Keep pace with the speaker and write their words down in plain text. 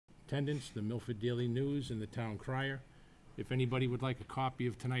attendance, the Milford Daily News, and the Town Crier. If anybody would like a copy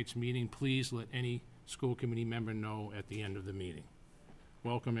of tonight's meeting, please let any school committee member know at the end of the meeting.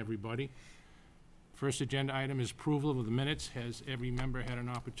 Welcome, everybody. First agenda item is approval of the minutes. Has every member had an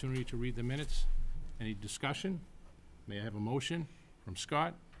opportunity to read the minutes? Any discussion? May I have a motion from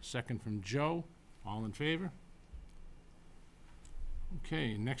Scott, second from Joe? All in favor?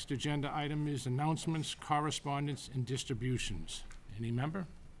 Okay, next agenda item is announcements, correspondence, and distributions. Any member?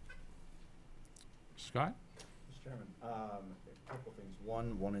 Scott? Mr. Chairman, a couple things.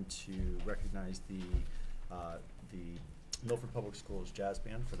 One, wanted to recognize the Milford Public Schools Jazz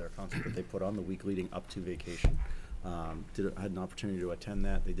Band for their concert that they put on the week leading up to vacation. Had an opportunity to attend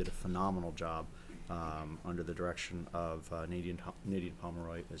that. They did a phenomenal job under the direction of Nadine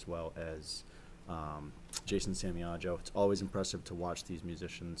Pomeroy, as well as Jason Samiaggio. It's always impressive to watch these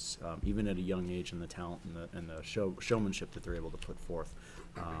musicians, even at a young age, and the talent and the showmanship that they're able to put forth.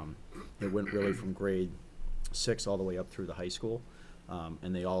 It went really from grade 6 all the way up through the high school,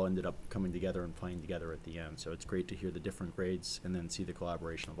 and they all ended up coming together and playing together at the end. So it's great to hear the different grades and then see the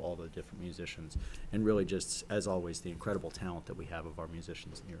collaboration of all the different musicians, and really just, as always, the incredible talent that we have of our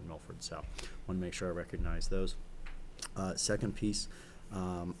musicians here in Milford. So I want to make sure I recognize those. Second piece,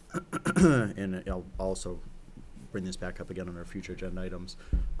 and I'll also bring this back up again on our future agenda items.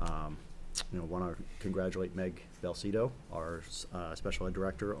 Want to congratulate Meg Belcito, our special ed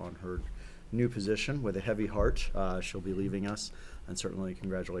director, on her new position with a heavy heart. She'll be leaving us, and certainly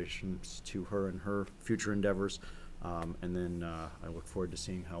congratulations to her and her future endeavors. And then I look forward to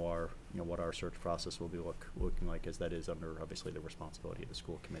seeing how our, what our search process will be looking like, as that is under obviously the responsibility of the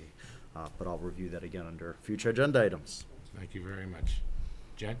school committee. But I'll review that again under future agenda items. Thank you very much.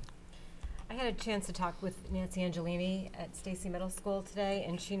 Jen? I had a chance to talk with Nancy Angelini at Stacy Middle School today,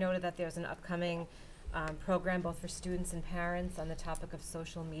 and she noted that there's an upcoming program both for students and parents on the topic of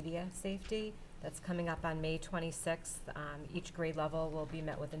social media safety that's coming up on May 26th. Each grade level will be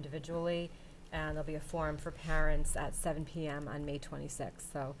met with individually, and there'll be a forum for parents at 7 p.m. on May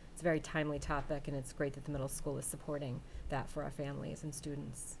 26th. So it's a very timely topic, and it's great that the middle school is supporting that for our families and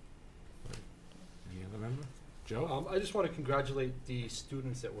students. Any other member? Joe? I just want to congratulate the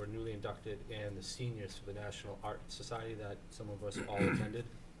students that were newly inducted and the seniors for the National Art Society that some of us all attended.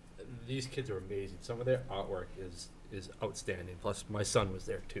 These kids are amazing. Some of their artwork is outstanding. Plus, my son was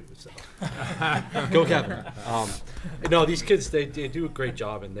there too, so go Kevin. No, these kids, they do a great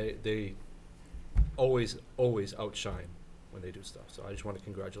job, and they always outshine when they do stuff. So I just want to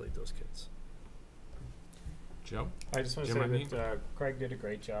congratulate those kids. Joe? I just want to say that Craig did a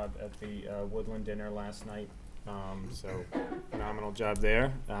great job at the Woodland dinner last night. So phenomenal job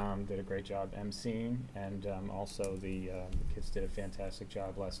there. Did a great job emceeing, and also the kids did a fantastic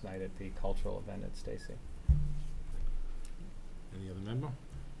job last night at the cultural event at Stacy. Any other member?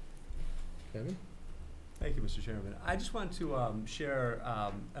 Kevin? Thank you, Mr. Chairman. I just want to share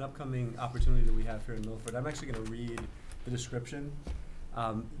an upcoming opportunity that we have here in Milford. I'm actually going to read the description.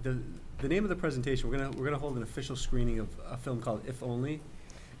 The name of the presentation, we're gonna hold an official screening of a film called If Only.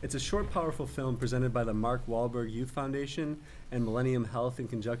 It's a short, powerful film presented by the Mark Wahlberg Youth Foundation and Millennium Health in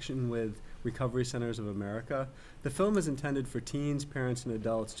conjunction with Recovery Centers of America. The film is intended for teens, parents, and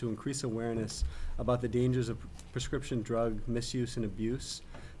adults to increase awareness about the dangers of prescription drug misuse and abuse.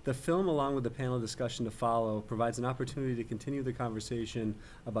 The film, along with the panel discussion to follow, provides an opportunity to continue the conversation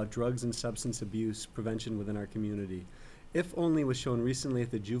about drugs and substance abuse prevention within our community. If Only was shown recently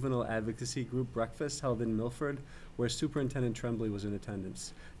at the Juvenile Advocacy Group breakfast held in Milford, where Superintendent Tremblay was in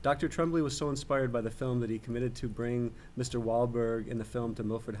attendance. Dr. Tremblay was so inspired by the film that he committed to bring Mr. Wahlberg and the film to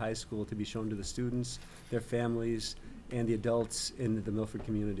Milford High School to be shown to the students, their families, and the adults in the Milford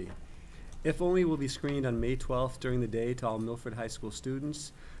community. If Only will be screened on May 12th during the day to all Milford High School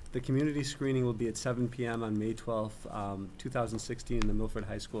students. The community screening will be at 7 p.m. on May 12th, 2016 in the Milford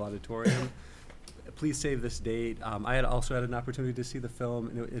High School auditorium. Please save this date. I had also had an opportunity to see the film,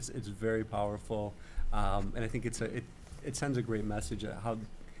 and it's very powerful, and I think it sends a great message of how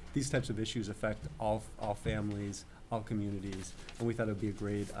these types of issues affect all families, all communities, and we thought it would be a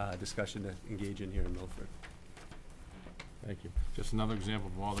great discussion to engage in here in Milford. Thank you. Just another example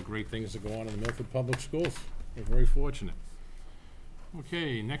of all the great things that go on in the Milford Public Schools. We're very fortunate.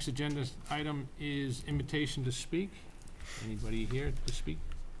 Okay, next agenda item is invitation to speak. Anybody here to speak?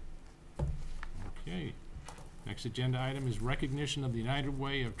 Okay. Next agenda item is recognition of the United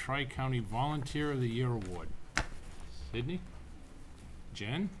Way of Tri-County Volunteer of the Year Award. Sydney?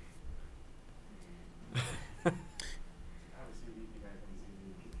 Jen?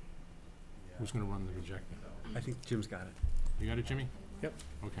 Who's going to run the projector? I think Jim's got it. You got it, Jimmy? Yep.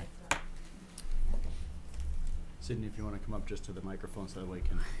 Okay. Sydney, if you want to come up just to the microphone so that way we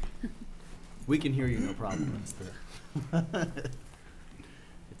can We can hear you, no problem. It's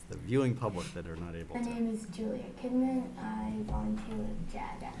the viewing public that are not able My to. name is Julia Kidman. I volunteer with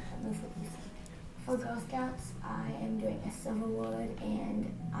JAG at Milford. For Girl Scouts, I am doing a silverwood,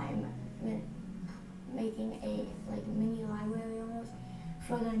 and I'm making a mini library almost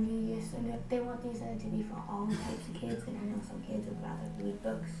for the New Year Center. They want these to be for all types of kids, and I know some kids would rather read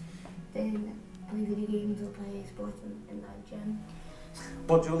books than play video games or play sports in the gym.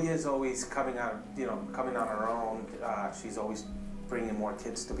 Well, Julia's always coming out on her own. She's always bringing more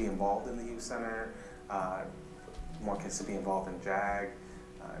kids to be involved in the youth center, more kids to be involved in JAG.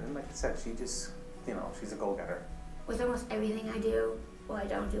 And like I said, she just, she's a go-getter. With almost everything I do, or I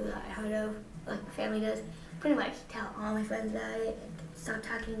don't do that I heard of, like my family does, pretty much tell all my friends about it and start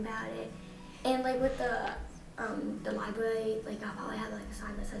talking about it. And with the library, I'll probably have a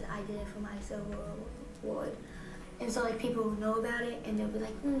sign that says I did it for my silver award. And so people will know about it, and they'll be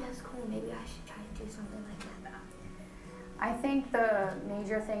like, that's cool, maybe I should try to do something like that. I think the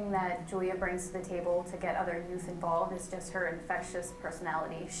major thing that Julia brings to the table to get other youth involved is just her infectious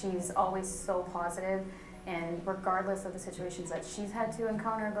personality. She's always so positive, and regardless of the situations that she's had to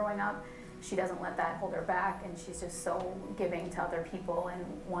encounter growing up, she doesn't let that hold her back, and she's just so giving to other people and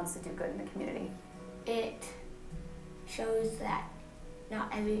wants to do good in the community. It shows that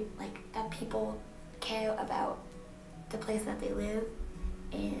not that people care about the place that they live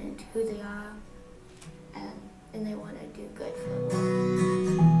and who they are, and they want to do good for the world.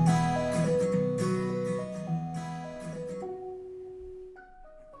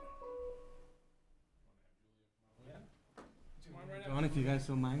 John, if you guys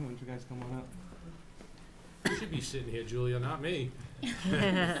don't mind, why don't you guys come on up? You should be sitting here, Julia, not me.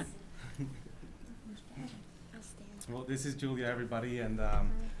 Well, this is Julia, everybody, and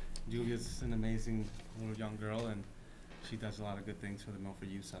Julia's an amazing little young girl, and she does a lot of good things for the Milford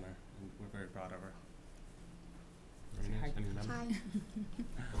Youth Center, and we're very proud of her. Very nice. Any member? Hi.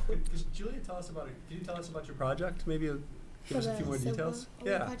 Could Julia tell us about it? Can you tell us about your project? Maybe give us a few more details.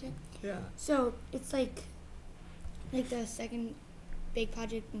 Yeah. Project? Yeah. So it's like the second big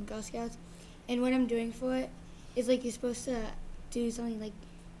project in Girl Scouts, and what I'm doing for it is you're supposed to do something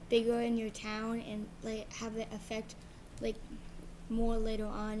bigger in your town and have it affect more later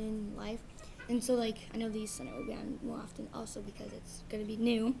on in life. And so I know the youth center will be on more often also because it's going to be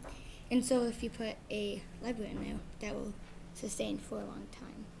new. And so if you put a library in there, that will sustain for a long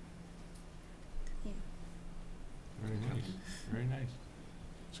time. Yeah. Very nice, very nice.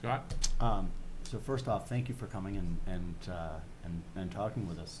 Scott? So first off, thank you for coming and talking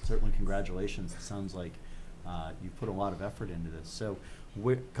with us. Certainly, congratulations. It sounds like you put a lot of effort into this. So,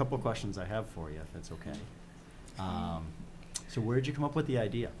 a couple of questions I have for you, if that's okay. So, where did you come up with the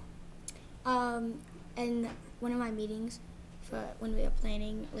idea? In one of my meetings, for when we were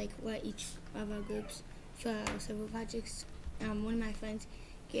planning what each of our groups for several projects, one of my friends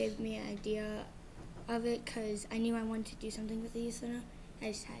gave me an idea of it because I knew I wanted to do something with the youth center.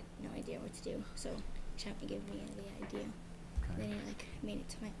 I just had no idea what to do, so Chapman gave me the idea. Okay. Then I made it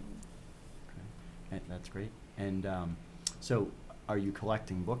to my own. Okay. And that's great. And so, are you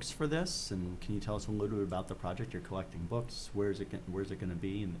collecting books for this? And can you tell us a little bit about the project? You're collecting books. Where's it going to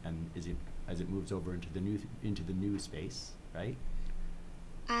be? And is it as it moves over into the new space, right?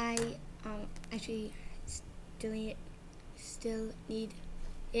 I actually still need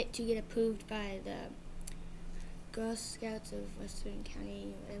it to get approved by the Girl Scouts of Western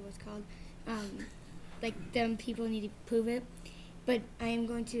County, whatever it's called. Them people need to prove it. But I am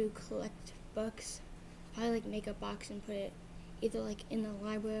going to collect books, probably make a box and put it either in the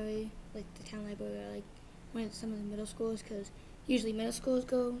library, the town library, or one of some of the middle schools, because usually middle schools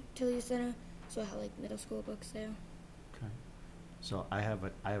go to the youth center, so I have middle school books there. Okay. So I have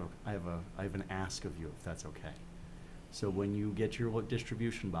an ask of you, if that's okay. So when you get your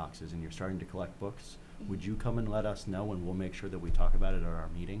distribution boxes and you're starting to collect books, would you come and let us know, and we'll make sure that we talk about it at our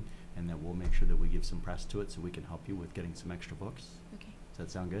meeting, and that we'll make sure that we give some press to it so we can help you with getting some extra books? Okay. Does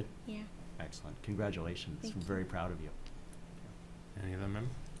that sound good? Yeah. Excellent. Congratulations. Thank We're you. very proud of you. Any other member?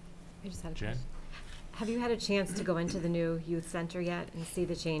 I just had a Jen? question. Have you had a chance to go into the new youth center yet and see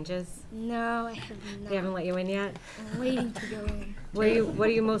the changes? No, I have not. They haven't let you in yet? I'm waiting to go in. What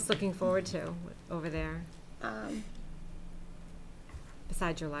are you most looking forward to over there,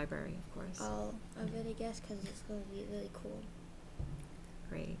 besides your library, of course? All of it, I guess, because it's going to be really cool.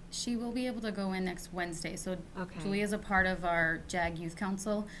 Great. She will be able to go in next Wednesday. So Okay. Julia's a part of our JAG Youth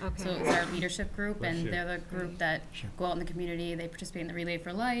Council. Okay. So it's our leadership group, Bless and you. they're the group that Sure. go out in the community. They participate in the Relay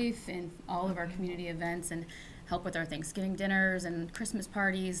for Life and all of our community events and help with our Thanksgiving dinners and Christmas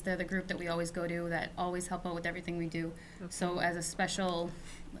parties. They're the group that we always go to that always help out with everything we do. Okay. So as a special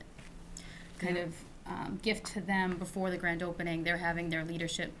kind of gift to them before the grand opening. They're having their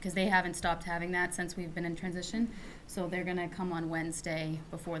leadership, because they haven't stopped having that since we've been in transition. So they're going to come on Wednesday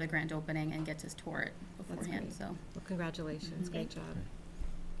before the grand opening and get to tour it beforehand. great. So Well, congratulations. Great job.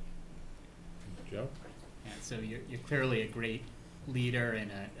 Joe? Yeah, so you're clearly a great leader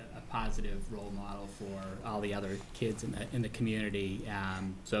and a positive role model for all the other kids in the community.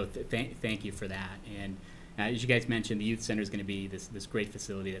 So thank you for that. And as you guys mentioned, the youth center is going to be this great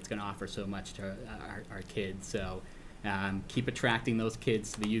facility that's going to offer so much to our kids. So keep attracting those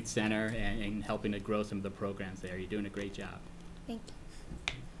kids to the youth center and helping to grow some of the programs there. You're doing a great job. Thank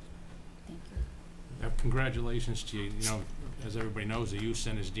you. thank you. Congratulations to you. You know, as everybody knows, the youth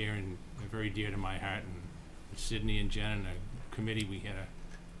center is dear and very dear to my heart. And with Sydney and Jen and the committee, we had a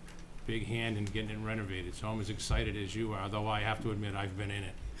big hand in getting it renovated. So I'm as excited as you are, though I have to admit I've been in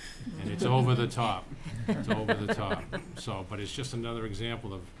it. And it's over the top. It's over the top. So, but it's just another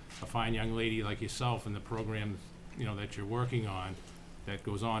example of a fine young lady like yourself and the programs, you know, that you're working on that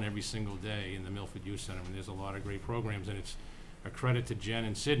goes on every single day in the Milford Youth Center. And there's a lot of great programs, and it's a credit to Jen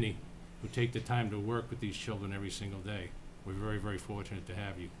and Sydney who take the time to work with these children every single day. We're very, very fortunate to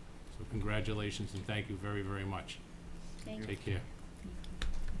have you. So congratulations and thank you very, very much. Thank you. Take care.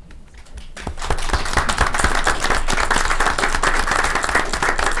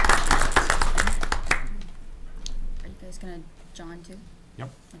 Are you guys going to John too? Yep.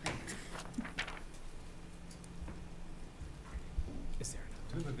 Okay. Is there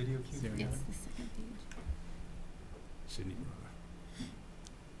Do we have a video cue? Is there It's another? the second page. Sydney.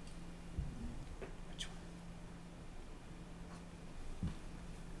 Which one?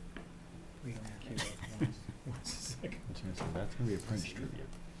 We don't have What's the second? That's gonna be a Prince tribute.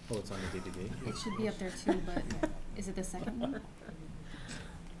 Oh, it's on the DVD? It should be up there too, but is it the second one?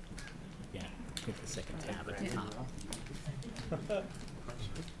 Yeah, hit the second tab at the Yeah. top.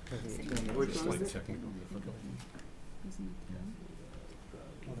 We're just like technical Isn't it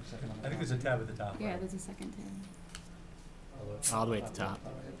I think there's a tab at the top. yeah, there's a second tab. All the way at the top.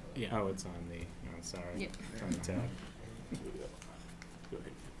 Yeah. Oh, it's on the, oh, sorry. Yep. It's on the tab.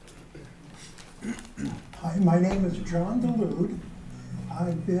 Hi, my name is John DeLude.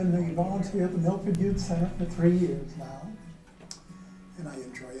 I've been a volunteer at the Milford Youth Center for 3 years now, and I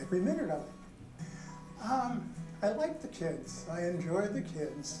enjoy every minute of it. I like the kids. I enjoy the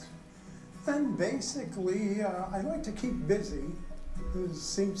kids. And basically, I like to keep busy. There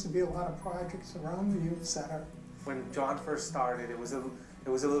seems to be a lot of projects around the youth center. When John first started, it was a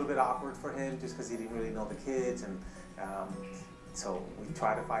little bit awkward for him just because he didn't really know the kids, and so we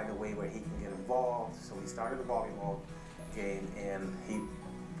tried to find a way where he can get involved. So we started a volleyball game, and he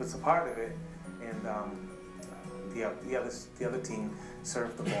was a part of it. And the other team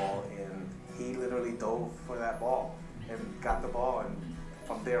served the ball, and he literally dove for that ball and got the ball. And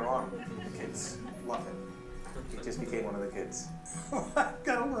from there on, the kids loved it. He just became one of the kids. I've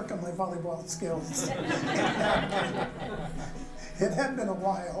got to work on my volleyball skills. It had been a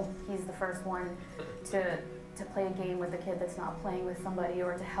while. He's the first one to play a game with a kid that's not playing with somebody,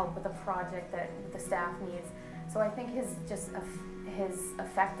 or to help with a project that the staff needs. So I think his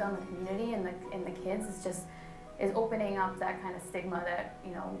effect on the community and the kids is opening up that kind of stigma that,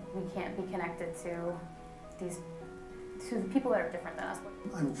 you know, we can't be connected to the people that are different than us.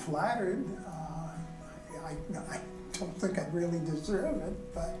 I'm flattered. I don't think I really deserve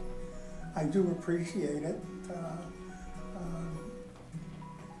it, but I do appreciate it.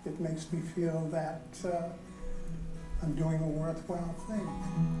 It makes me feel that I'm doing a worthwhile thing.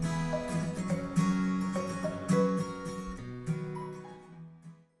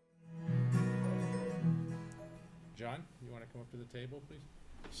 John, you want to come up to the table, please?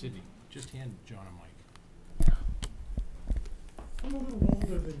 Sydney, just hand John a mic. I'm a little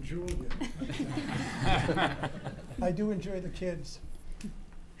older than Julia. I do enjoy the kids.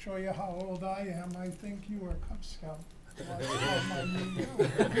 Show you how old I am. I think you were a Cub Scout.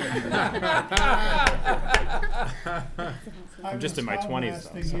 I'm just in my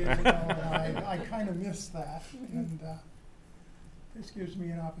 20s though. So. Years ago, and I kind of miss that, and this gives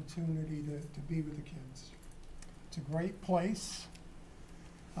me an opportunity to be with the kids. It's a great place.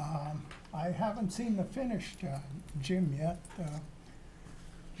 I haven't seen the finished gym yet.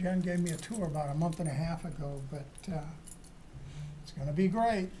 Jen gave me a tour about a month and a half ago, but it's going to be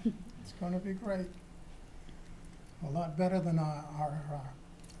great. It's going to be great. A lot better than our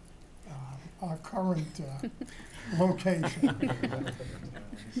current location.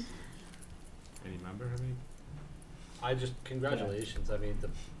 Any member have any? I just, congratulations. I mean, to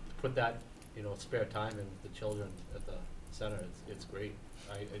put that, you know, spare time in the children at the center, it's great.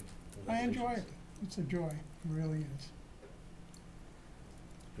 I enjoy it. It's a joy. It really is.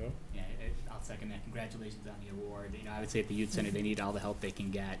 Joe? Yeah, I'll I'll second that. Congratulations on the award. You know, I would say at the youth center they need all the help they can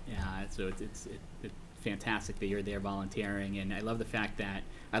get. So it's fantastic that you're there volunteering, and I love the fact that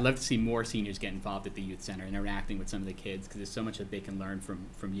I'd love to see more seniors get involved at the youth center, interacting with some of the kids, because there's so much that they can learn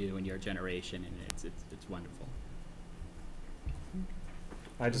from you and your generation, and it's wonderful.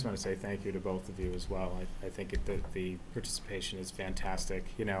 I just want to say thank you to both of you as well. I think the participation is fantastic.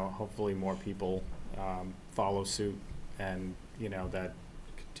 You know, hopefully more people follow suit, and you know that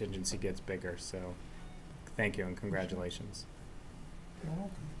contingency gets bigger. So, thank you and congratulations. You're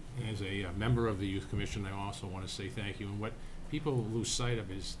welcome. As a member of the Youth Commission, I also want to say thank you. And what people lose sight of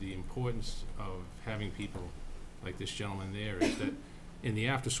is the importance of having people like this gentleman there, is that in the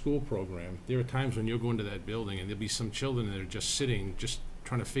after-school program, there are times when you'll go into that building and there'll be some children that are just sitting, just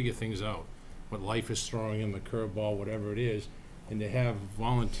trying to figure things out, what life is throwing them, the curveball, whatever it is, and to have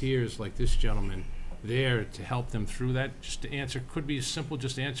volunteers like this gentleman there to help them through that, just to answer, could be as simple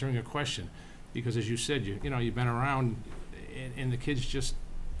just answering a question, because as you said, you know, you've been around, and the kids just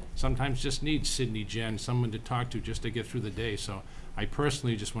sometimes just need Sydney, Jen, someone to talk to just to get through the day. So I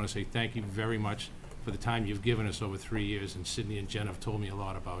personally just want to say thank you very much for the time you've given us over 3 years, and Sydney and Jen have told me a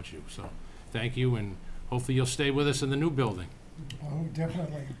lot about you. So thank you, and hopefully you'll stay with us in the new building. Oh,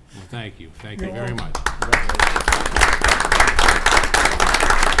 definitely. Well, thank you. Thank You're you very welcome. much.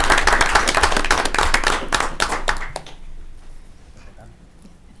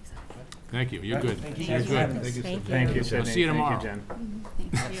 Thank you. You're good. Thank you. You're Thank you. good. Thank you. Thank you, I'll Sydney. see you tomorrow. Thank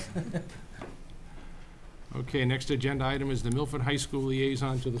you, Jen. Okay, next agenda item is the Milford High School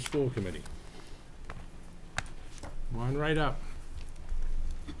liaison to the school committee. Come on right up.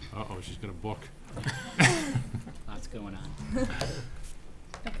 Uh-oh, she's gonna book. Lots going on.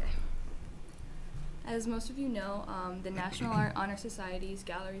 Okay. As most of you know, the National Art Honor Society's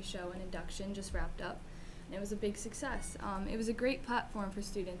gallery show and induction just wrapped up, and it was a big success. It was a great platform for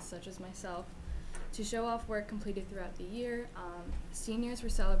students such as myself to show off work completed throughout the year. Seniors were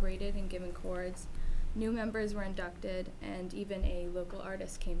celebrated and given cords, new members were inducted, and even a local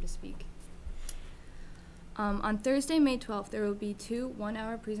artist came to speak. On Thursday, May 12th, there will be 2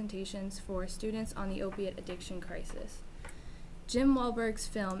 one-hour presentations for students on the opiate addiction crisis. Jim Wahlberg's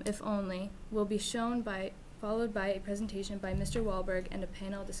film, If Only, will be shown followed by a presentation by Mr. Wahlberg and a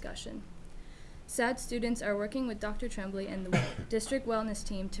panel discussion. SAD students are working with Dr. Tremblay and the district wellness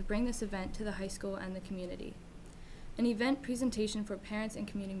team to bring this event to the high school and the community. An event presentation for parents and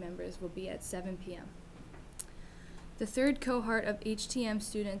community members will be at 7 p.m. The 3rd cohort of HTM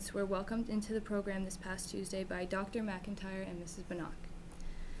students were welcomed into the program this past Tuesday by Dr. McIntyre and Mrs. Bannock.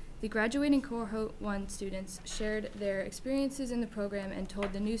 The graduating cohort 1 students shared their experiences in the program and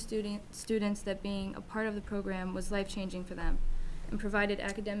told the new students that being a part of the program was life-changing for them, and provided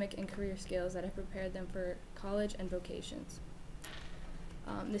academic and career skills that have prepared them for college and vocations.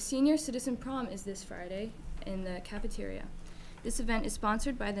 The Senior Citizen Prom is this Friday in the cafeteria. This event is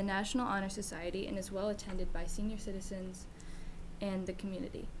sponsored by the National Honor Society and is well attended by senior citizens and the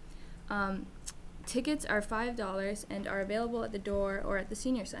community. Tickets are $5 and are available at the door or at the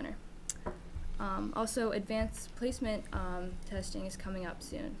senior center. Also, advanced placement testing is coming up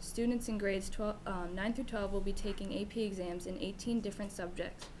soon. Students in grades 9 through 12 will be taking AP exams in 18 different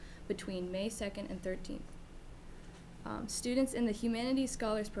subjects between May 2nd and 13th. Students in the Humanities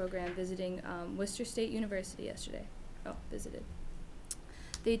Scholars Program visiting Worcester State University yesterday. Visited.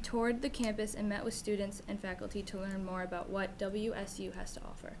 They toured the campus and met with students and faculty to learn more about what WSU has to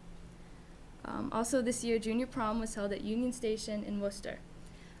offer. Also this year, Junior Prom was held at Union Station in Worcester.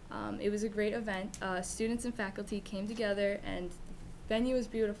 It was a great event. Students and faculty came together and the venue was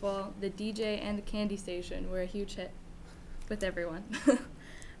beautiful. The DJ and the candy station were a huge hit with everyone.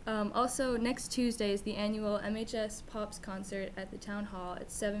 Also, next Tuesday is the annual MHS Pops concert at the Town Hall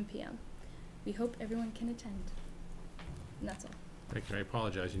at 7 p.m. We hope everyone can attend. And that's all. Thank you. I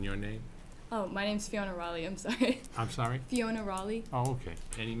apologize. In your name? Oh, my name's Fiona Raleigh. I'm sorry. I'm sorry? Fiona Raleigh. Oh, okay.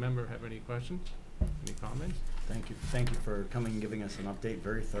 Any member have any questions? Any comments? Thank you. Thank you for coming and giving us an update.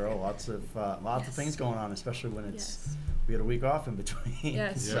 Very thorough. Lots of things going on, especially when it's we had a week off in between.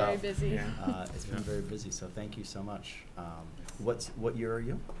 Yes, so, very busy. it's been very busy. So thank you so much. What year are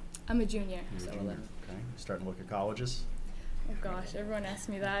you? I'm a junior. You're a So junior. Okay. Starting to look at colleges. Oh gosh, everyone asks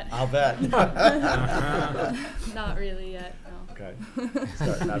me that. I'll bet. Not really yet. No. Okay.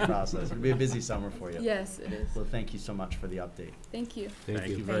 Starting that process. It'll be a busy summer for you. Yes, it is. Well, thank you so much for the update. Thank you. Thank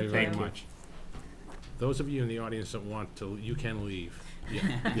you very, very much. Those of you in the audience that want to, you can leave.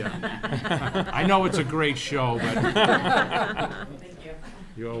 Yeah. I know it's a great show, but Thank you.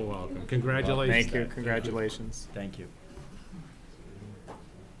 You're welcome. Congratulations. Thank you. Congratulations. Thank you.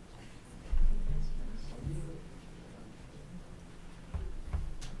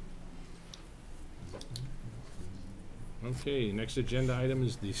 Okay, next agenda item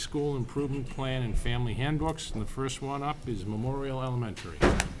is the school improvement plan and family handbooks, and the first one up is Memorial Elementary.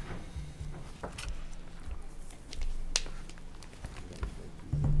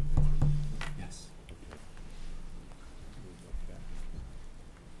 Yes.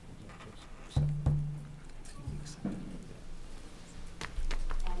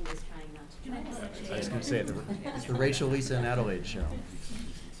 I was gonna say, it's the Rachel, Lisa, and Adelaide show.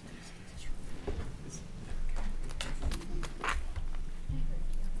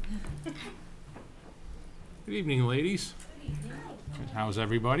 Good evening, ladies. How's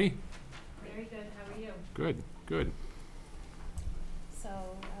everybody? Very good, how are you? Good, good. So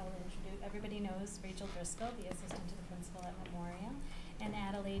I'll introduce, everybody knows Rachel Driscoll, the assistant to the principal at Memorial, and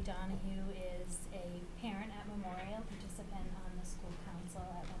Adelaide Donahue is a parent at Memorial, participant on the school council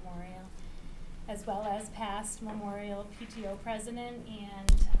at Memorial, as well as past Memorial PTO president,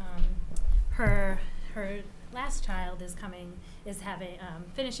 and her last child is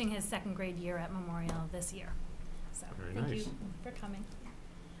finishing his second grade year at Memorial this year. So Very thank nice. you for coming.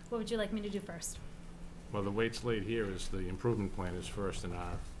 What would you like me to do first? Well, the weight slate here is the improvement plan is first in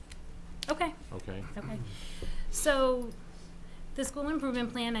our, Okay. okay? Okay. So the school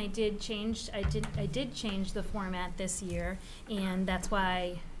improvement plan, I did change the format this year, and that's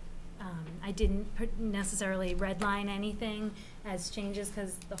why I didn't necessarily redline anything as changes,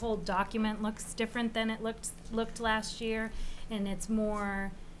 because the whole document looks different than it looked last year, and it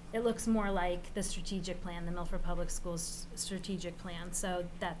looks more like the strategic plan, the Milford Public Schools strategic plan. So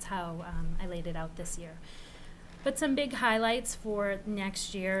that's how I laid it out this year. But some big highlights for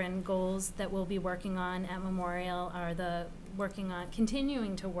next year and goals that we'll be working on at Memorial are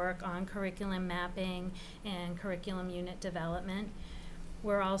continuing to work on curriculum mapping and curriculum unit development.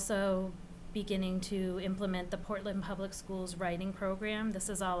 We're also beginning to implement the Portland Public Schools writing program. This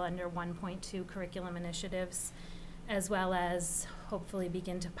is all under 1.2 curriculum initiatives, as well as hopefully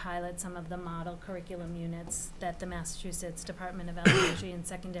begin to pilot some of the model curriculum units that the Massachusetts Department of Elementary and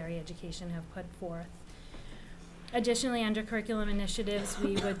Secondary Education have put forth. Additionally, under curriculum initiatives,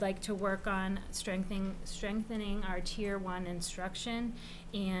 we would like to work on strengthening our Tier 1 instruction.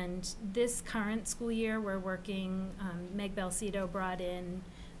 And this current school year, we're working, Meg Belcito brought in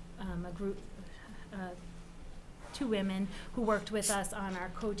a group, 2 women who worked with us on our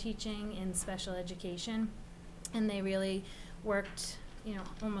co-teaching in special education. And they really worked,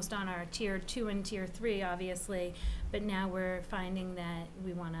 almost on our Tier 2 and Tier 3, obviously, but now we're finding that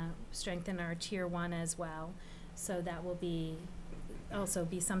we want to strengthen our Tier 1 as well. So that will also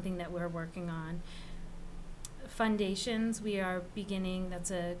be something that we're working on. Foundations, we are beginning,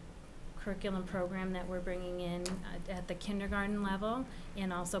 that's a curriculum program that we're bringing in at the kindergarten level,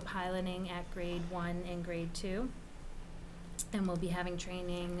 and also piloting at grade 1 and grade 2. And we'll be having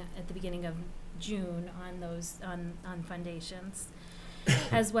training at the beginning of June on those, on foundations,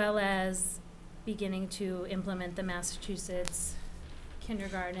 as well as beginning to implement the Massachusetts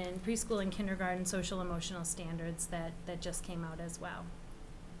preschool and kindergarten social emotional standards that just came out as well.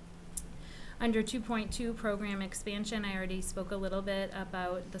 Under 2.2 program expansion, I already spoke a little bit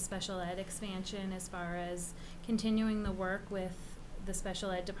about the special ed expansion as far as continuing the work with the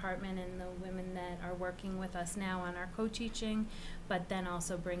special ed department and the women that are working with us now on our co-teaching, but then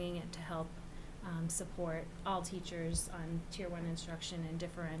also bringing it to help support all teachers on Tier 1 instruction and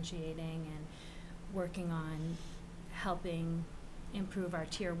differentiating and working on helping improve our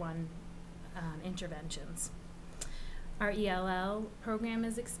Tier 1 interventions. Our ELL program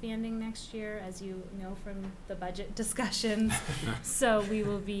is expanding next year, as you know from the budget discussions. So we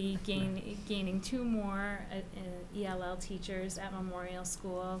will be gaining 2 more ELL teachers at Memorial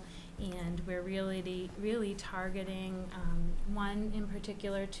School, and we're really targeting one in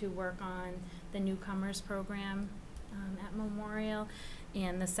particular to work on the newcomers program at Memorial,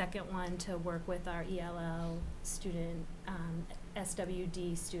 and the second one to work with our ELL student,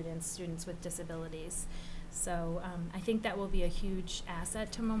 SWD students with disabilities. So I think that will be a huge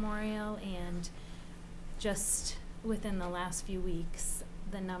asset to Memorial, and just within the last few weeks,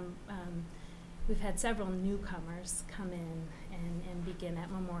 we've had several newcomers come in and begin at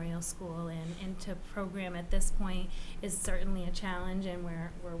Memorial School, and to program at this point is certainly a challenge, and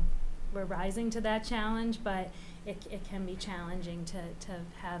we're rising to that challenge, but it can be challenging to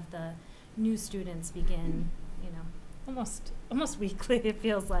have the new students begin, almost weekly, it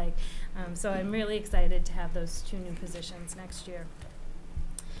feels like. So I'm really excited to have those 2 new positions next year.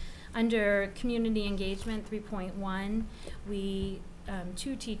 Under community engagement 3.1, we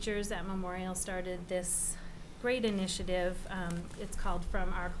 2 teachers at Memorial started this great initiative. It's called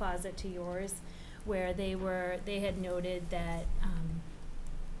From Our Closet to Yours, where they had noted that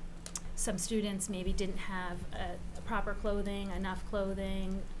some students maybe didn't have a proper clothing, enough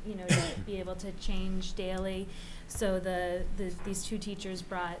clothing, you know, to be able to change daily. So these two teachers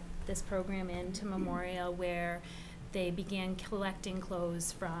brought this program into Memorial where they began collecting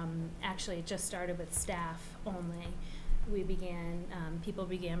clothes from, actually it just started with staff only. We began, people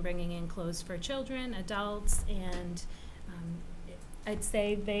began bringing in clothes for children, adults, and I'd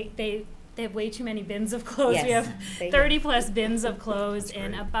say they have way too many bins of clothes. Yes, We have they do. 30 plus bins of clothes, That's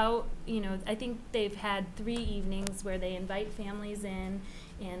and great. about, you know, I think they've had 3 evenings where they invite families in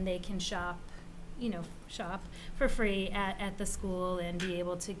and they can shop, you know, shop for free at the school and be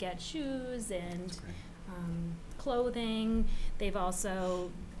able to get shoes and clothing. They've also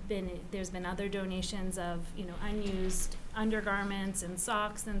there's been other donations of, you know, unused undergarments and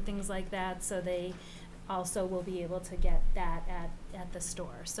socks and things like that, so they also will be able to get that at the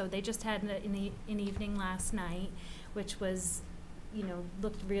store. So they just had an evening last night, which was, you know,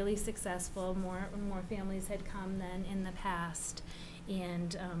 looked really successful. More families had come than in the past,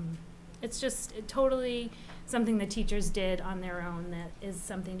 and it's just totally something the teachers did on their own that is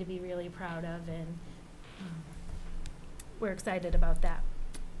something to be really proud of, and we're excited about that.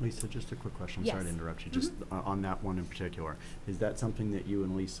 Lisa, just a quick question. Yes. Sorry to interrupt you. Just on that one in particular, is that something that you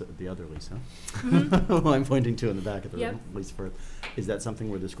and Lisa, the other Lisa, who I'm pointing to in the back of the Yep. room, Lisa Firth, is that something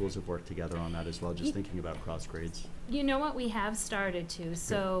where the schools have worked together on that as well? Just Ye- thinking about cross grades. You know what, we have started to.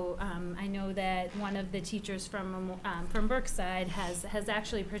 So I know that one of the teachers from Brookside has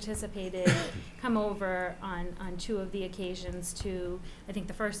actually participated, come over on 2 of the occasions to, I think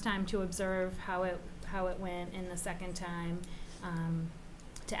the first time to observe how it went, and the second time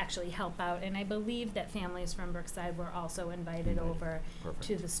to actually help out. And I believe that families from Brookside were also invited over Perfect.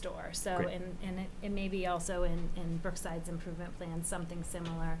 to the store. So, Great. and it may be also in Brookside's improvement plan, something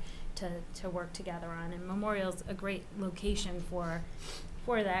similar to work together on. And Memorial's a great location for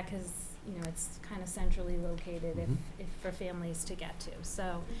that, because, you know, it's kind of centrally located if for families to get to.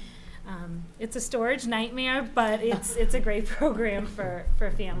 So it's a storage nightmare, but it's a great program for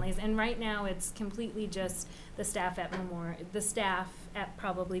families. And right now it's completely just the staff at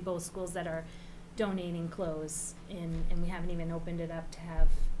probably both schools that are donating clothes, and we haven't even opened it up to have,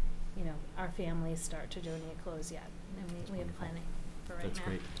 you know, our families start to donate clothes yet. And we have plenty for right now. That's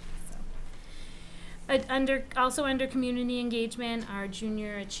great. Also under community engagement, our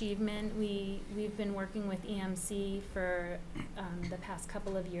junior achievement, we've been working with EMC for the past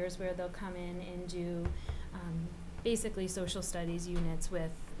couple of years, where they'll come in and do basically social studies units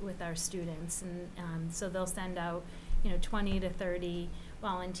with our students, and so they'll send out, you know, 20 to 30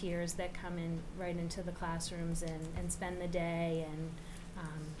 volunteers that come in right into the classrooms and spend the day and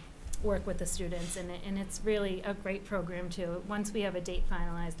work with the students, and it's really a great program too. Once we have a date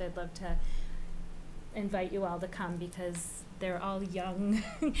finalized, I'd love to invite you all to come, because they're all young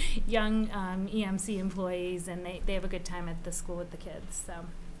EMC employees, and they have a good time at the school with the kids. So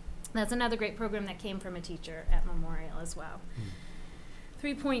that's another great program that came from a teacher at Memorial as well.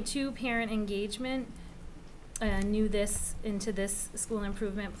 3.2, parent engagement. New this into this school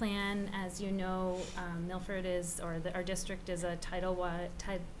improvement plan. As you know, Milford our district is a Title I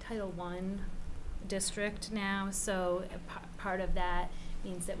district now, so part of that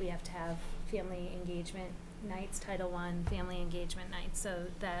means that we have to have family engagement nights, Title I family engagement nights, so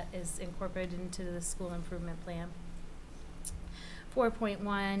that is incorporated into the school improvement plan.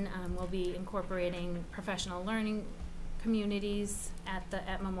 4.1, we'll be incorporating professional learning communities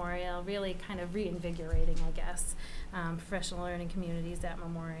at Memorial, really kind of reinvigorating, I guess, professional learning communities at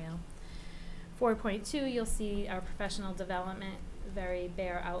Memorial. 4.2, you'll see our professional development, very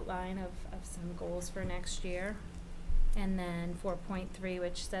bare outline of some goals for next year. And then 4.3,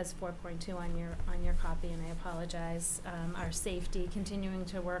 which says 4.2 on your copy, and I apologize, our safety, continuing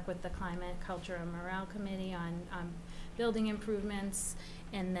to work with the Climate, Culture, and Morale Committee on building improvements,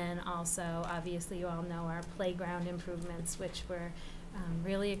 and then also, obviously, you all know our playground improvements, which we're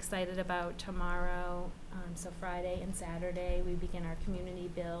really excited about. Tomorrow, so Friday and Saturday, we begin our community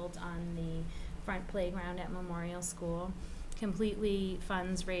build on the front playground at Memorial School. Completely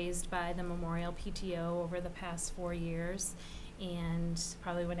funds raised by the Memorial PTO over the past 4 years, and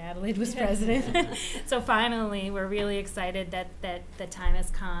probably when Adelaide was president. So finally, we're really excited that the time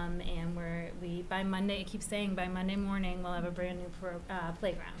has come, and by Monday, I keep saying by Monday morning, we'll have a brand new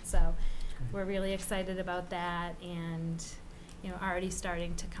playground. So we're really excited about that, and, you know, already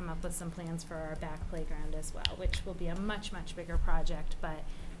starting to come up with some plans for our back playground as well, which will be a much, much bigger project. But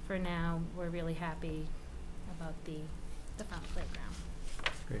for now, we're really happy about the front playground.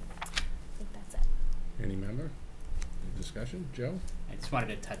 Great. I think that's it. Any member? Any discussion? Joe? I just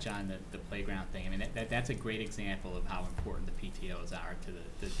wanted to touch on the playground thing. I mean, that's a great example of how important the PTOs are to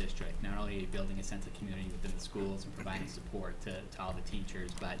the district. Not only are you building a sense of community within the schools and providing support to all the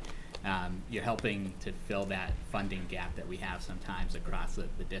teachers, but you're helping to fill that funding gap that we have sometimes across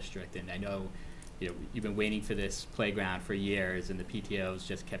the district. And I know, you've been waiting for this playground for years, and the PTOs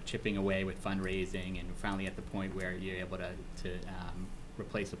just kept chipping away with fundraising, and finally at the point where you're able to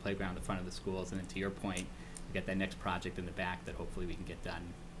replace the playground in the front of the schools. And then to your point, get that next project in the back that hopefully we can get done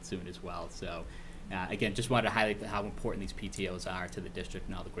soon as well. So again, just wanted to highlight how important these PTOs are to the district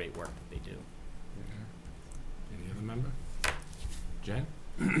and all the great work that they do. Any other member? Jen?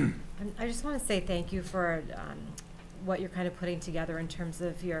 I just want to say thank you for what you're kind of putting together in terms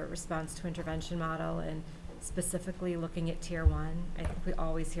of your response to intervention model, and specifically looking at Tier 1. I think we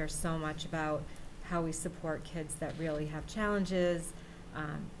always hear so much about how we support kids that really have challenges,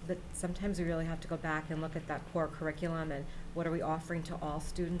 but sometimes we really have to go back and look at that core curriculum and what are we offering to all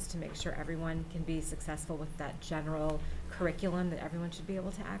students to make sure everyone can be successful with that general curriculum that everyone should be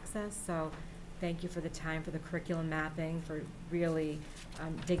able to access. So thank you for the time for the curriculum mapping, for really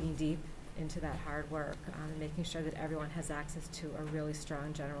digging deep into that hard work, and making sure that everyone has access to a really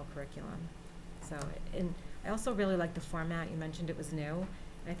strong general curriculum. So, and I also really like the format. You mentioned it was new.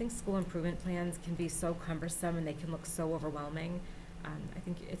 And I think school improvement plans can be so cumbersome and they can look so overwhelming. I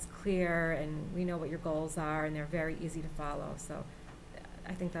think it's clear and we know what your goals are, and they're very easy to follow. So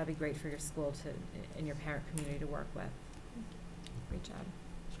I think that'd be great for your school and your parent community to work with. Great job.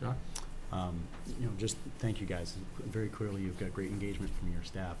 Scott? Just thank you guys. Very clearly you've got great engagement from your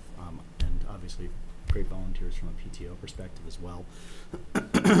staff, and obviously great volunteers from a PTO perspective as well.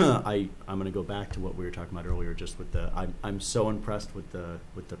 I'm going to go back to what we were talking about earlier, just with I'm so impressed with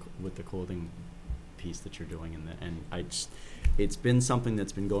the clothing piece that you're doing, it's been something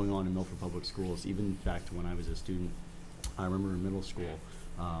that's been going on in Milford Public Schools even back to when I was a student. I remember in middle school,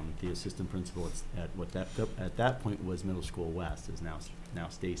 the assistant principal at that point was Middle School West, is now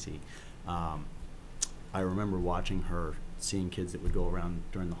Stacy. I remember watching her, seeing kids that would go around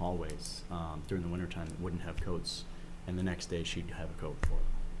during the hallways during the wintertime that wouldn't have coats, and the next day she'd have a coat for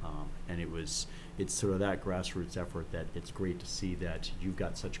them. And it's sort of that grassroots effort that it's great to see that you've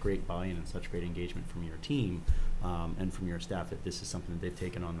got such great buy-in and such great engagement from your team and from your staff, that this is something that they've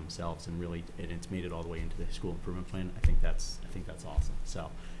taken on themselves and really, and it's made it all the way into the school improvement plan. I think that's awesome. So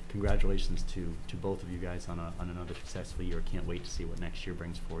congratulations to both of you guys on another successful year. Can't wait to see what next year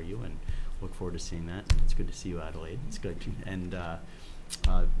brings for you, and look forward to seeing that. It's good to see you, Adelaide. It's good, and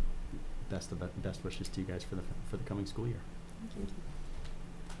best wishes to you guys for the coming school year. Thank you.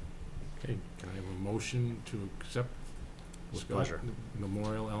 Okay, can I have a motion to accept With Scott pleasure.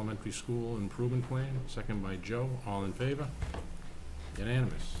 Memorial Elementary School Improvement Plan? Second by Joe. All in favor?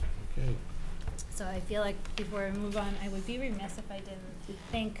 Unanimous. Okay. So I feel like before we move on, I would be remiss if I didn't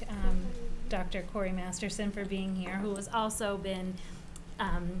thank Dr. Corey Masterson for being here, who has also been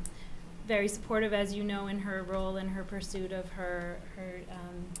very supportive, as you know, in her role in her pursuit of her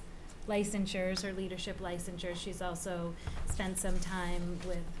licensures, her leadership licensures. She's also spent some time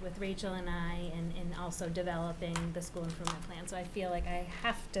with Rachel and I in also developing the school improvement plan. So I feel like I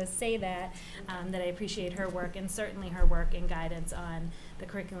have to say that I appreciate her work, and certainly her work and guidance on the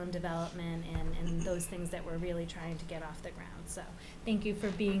curriculum development and those things that we're really trying to get off the ground. So thank you for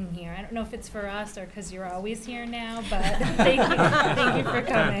being here. I don't know if it's for us or because you're always here now, but thank you for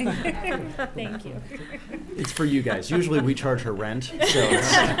coming. Thank you. It's for you guys. Usually we charge her rent, so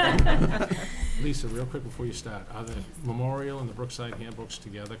it's Lisa, real quick before you start, are the Memorial and the Brookside handbooks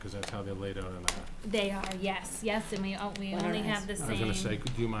together? Because that's how they're laid out in our... They are, yes, and we only have the same. I was going to say,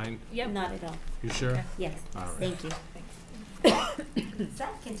 do you mind? Yep. Not at all. You sure? Okay. Yes. All right. Thank you.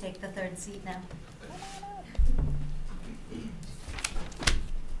 Seth can take the third seat now.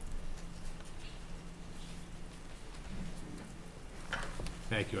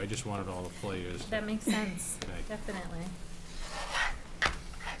 Thank you. I just wanted all the players. That makes sense. Thank you. Definitely.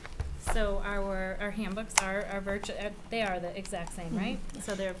 So our handbooks are virtual. They are the exact same, right?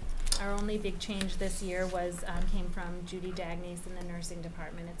 So our only big change this year came from Judy Dagnes in the nursing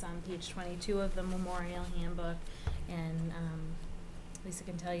department. It's on page 22 of the Memorial Handbook, and Lisa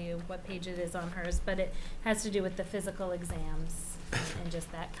can tell you what page it is on hers, but it has to do with the physical exams and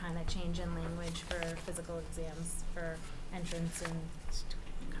just that kind of change in language for physical exams for entrance and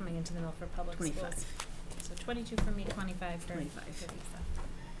coming into the Milford Public 25. Schools. So 22 for me, 25 for Lisa.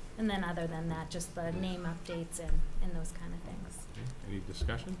 And then other than that, just the name updates and those kind of things. Okay. Any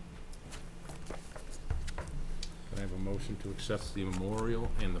discussion? Can I have a motion to accept the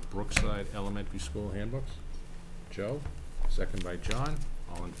Memorial and the Brookside Elementary School handbooks? Joe, second by John.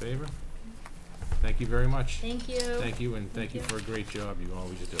 All in favor? Thank you very much. Thank you. Thank you, and thank you for a great job you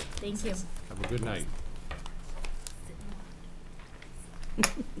always do. Thank you. Have a good night.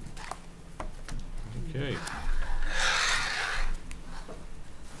 Okay.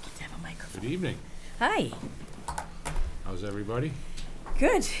 Good evening. Hi. How's everybody?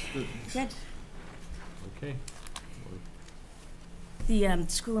 Good. Good. Okay. The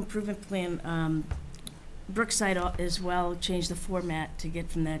school improvement plan, Brookside as well changed the format to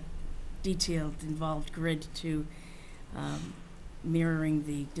get from that detailed, involved grid to mirroring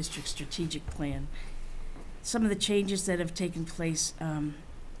the district strategic plan. Some of the changes that have taken place,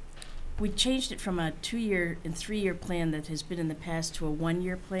 we changed it from a 2-year and 3-year plan that has been in the past to a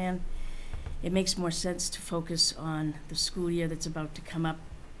 1-year plan. It makes more sense to focus on the school year that's about to come up,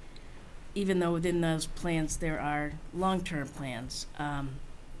 even though within those plans there are long-term plans,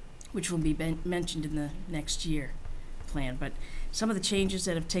 which will be mentioned in the next year plan. But some of the changes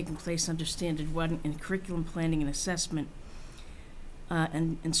that have taken place under Standard 1 in curriculum planning and assessment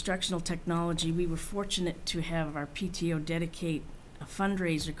and instructional technology, we were fortunate to have our PTO dedicate a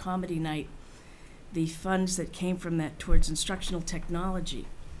fundraiser, comedy night, the funds that came from that towards instructional technology.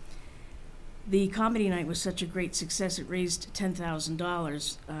 The comedy night was such a great success, it raised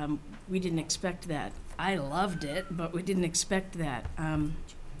 $10,000. We didn't expect that. I loved it, but we didn't expect that.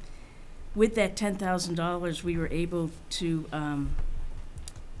 With that $10,000, we were able to,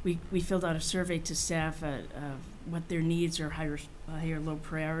 we filled out a survey to staff what their needs or high or low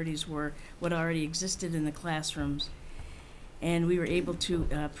priorities were, what already existed in the classrooms. And we were able to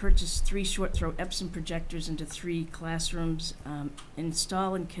purchase 3 short-throw Epson projectors into 3 classrooms,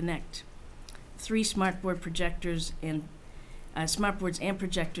 install and connect 3 smartboard projectors and smartboards and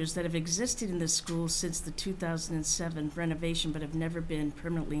projectors that have existed in the school since the 2007 renovation but have never been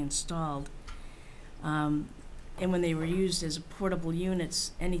permanently installed. And when they were used as portable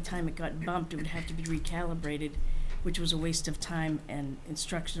units, anytime it got bumped, it would have to be recalibrated, which was a waste of time and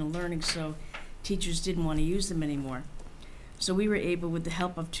instructional learning, so teachers didn't want to use them anymore. So we were able, with the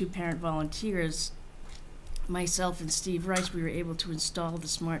help of 2 parent volunteers, myself and Steve Rice, we were able to install the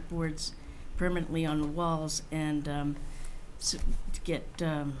smartboards permanently on the walls and to get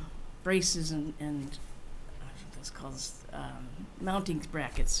braces and let's call this mounting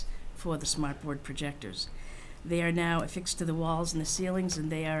brackets for the smartboard projectors. They are now affixed to the walls and the ceilings,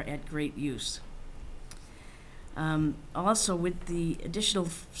 and they are at great use. Also, with the additional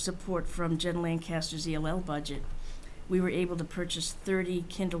support from Jen Lancaster's ELL budget, we were able to purchase 30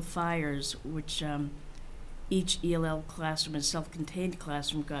 Kindle Fires, which each ELL classroom and self-contained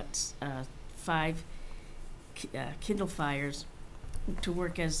classroom got 5 Kindle Fires to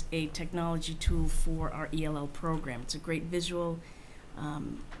work as a technology tool for our ELL program. It's a great visual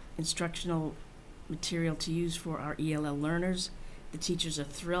instructional material to use for our ELL learners. The teachers are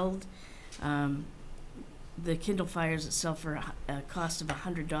thrilled. The Kindle Fires itself are a cost of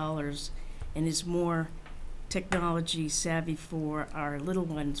 $100 and is more technology savvy for our little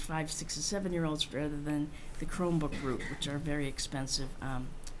ones, 5, 6, and 7-year-olds, rather than the Chromebook route, which are very expensive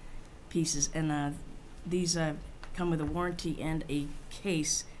pieces. And these come with a warranty and a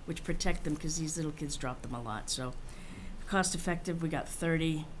case, which protect them because these little kids drop them a lot. So cost effective, we got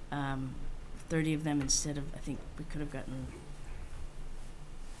 30 of them instead of, I think we could have gotten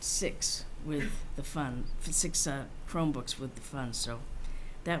 6 with the fund, 6 Chromebooks with the fund. So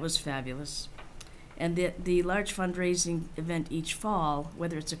that was fabulous. And the large fundraising event each fall,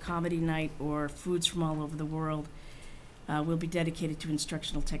 whether it's a comedy night or foods from all over the world, will be dedicated to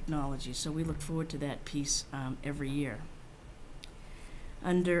instructional technology. So we look forward to that piece every year.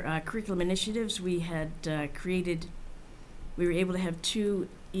 Under curriculum initiatives, we had we were able to have 2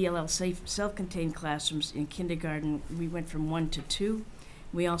 ELL self-contained classrooms in kindergarten. We went from 1 to 2.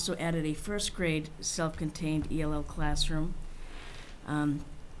 We also added a 1st grade self-contained ELL classroom.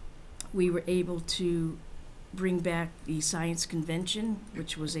 We were able to bring back the science convention,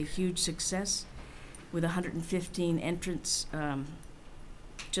 which was a huge success, with 115 entrants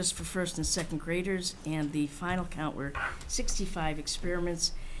just for 1st and 2nd graders, and the final count were 65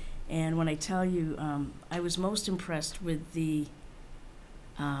 experiments. And when I tell you, I was most impressed with the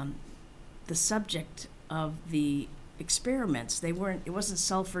subject of the experiments. It wasn't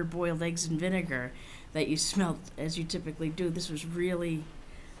sulfur, boiled eggs, and vinegar that you smelt as you typically do. This was really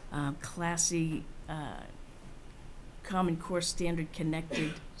classy, Common Core standard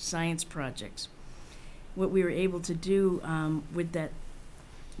connected science projects. What we were able to do with that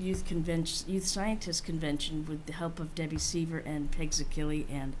youth scientist convention, with the help of Debbie Seaver and Peg Zakili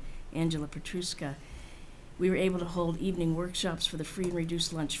and Angela Petruska, we were able to hold evening workshops for the free and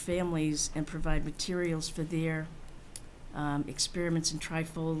reduced lunch families and provide materials for their experiments and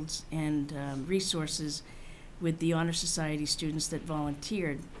trifolds and resources with the Honor Society students that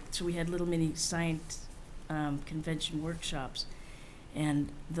volunteered. So we had little mini science convention workshops, and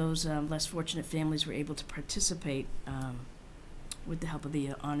those less fortunate families were able to participate with the help of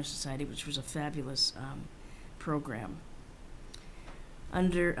the Honor Society, which was a fabulous program.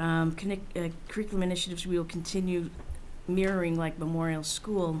 Under curriculum initiatives, we will continue mirroring, like Memorial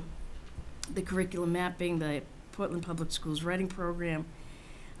School, the curriculum mapping, the Portland Public Schools writing program,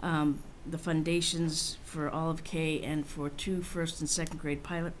 the foundations for all of K and for 2 first and second grade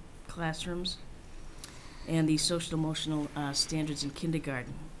pilot classrooms, and the social emotional standards in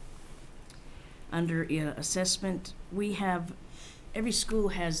kindergarten. Under assessment, we have, every school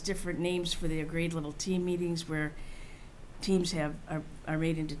has different names for their grade level team meetings, where teams are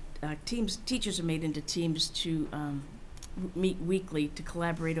made into teachers are made into teams to meet weekly to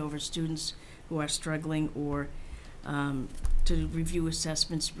collaborate over students who are struggling, or to review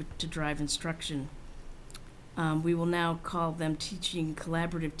assessments to drive instruction. We will now call them teaching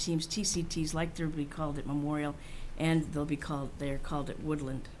collaborative teams, TCTs, like they'll be called at Memorial, and they're called at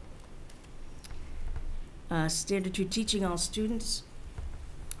Woodland. Standard 2, teaching all students.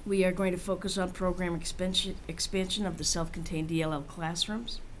 We are going to focus on program expansion of the self-contained DLL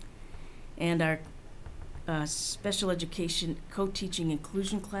classrooms, and our special education co-teaching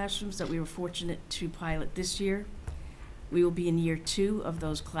inclusion classrooms that we were fortunate to pilot this year. We will be in year 2 of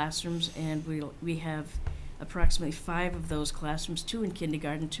those classrooms, and we have approximately 5 of those classrooms, 2 in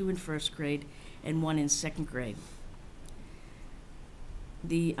kindergarten, 2 in first grade, and 1 in second grade.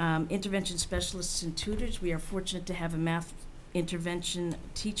 The intervention specialists and tutors, we are fortunate to have a math intervention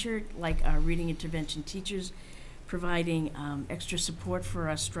teacher, like our reading intervention teachers, providing extra support for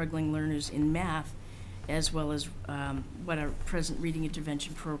our struggling learners in math, as well as what our present reading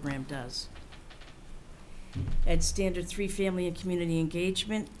intervention program does. At Standard 3, family and community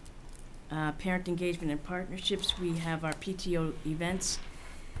engagement, parent engagement and partnerships, we have our PTO events.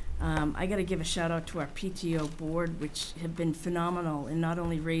 I got to give a shout out to our PTO board, which have been phenomenal in not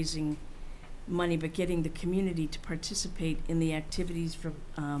only raising money, but getting the community to participate in the activities for,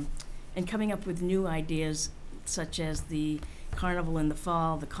 and coming up with new ideas, such as the carnival in the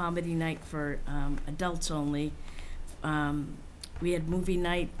fall, the comedy night for adults only. We had movie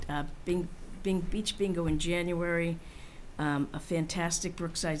night, beach bingo in January, a fantastic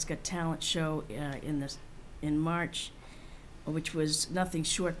Brookside's Got Talent show in March, which was nothing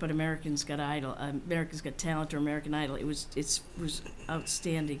short but America's Got Talent or American Idol. It was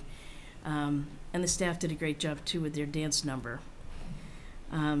outstanding. And the staff did a great job too with their dance number.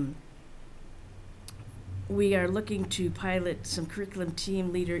 We are looking to pilot some curriculum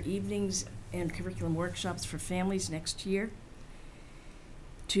team leader evenings and curriculum workshops for families next year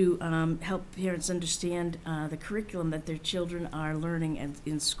to help parents understand the curriculum that their children are learning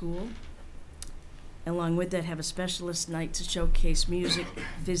in school. Along with that, have a specialist night to showcase music,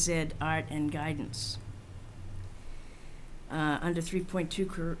 phys ed, art, and guidance. Under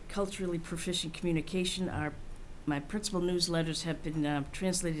 3.2, culturally proficient communication, my principal newsletters have been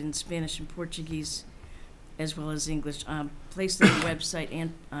translated in Spanish and Portuguese, as well as English, placed on the website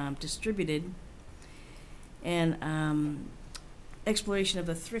and distributed. And exploration of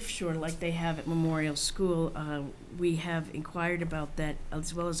the thrift store, like they have at Memorial School, we have inquired about that,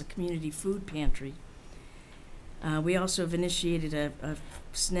 as well as a community food pantry. We also have initiated a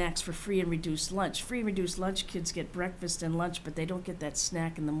snacks for free and reduced lunch. Free and reduced lunch, kids get breakfast and lunch, but they don't get that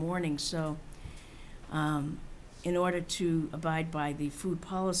snack in the morning. So in order to abide by the food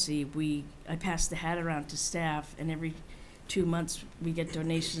policy, I pass the hat around to staff, and every 2 months we get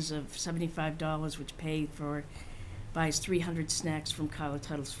donations of $75, which buys 300 snacks from Carla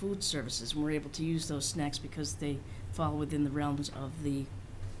Tuttle's Food Services, and we're able to use those snacks because they fall within the realms of the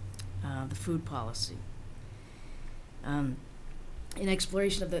food policy. In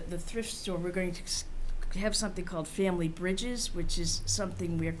exploration of the thrift store, we're going to have something called Family Bridges, which is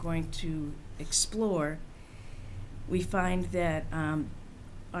something we're going to explore. We find that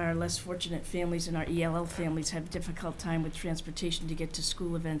our less fortunate families and our ELL families have a difficult time with transportation to get to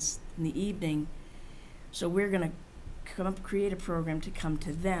school events in the evening. So we're going to create a program to come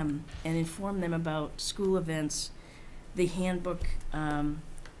to them and inform them about school events, the handbook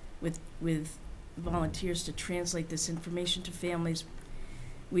with volunteers to translate this information to families.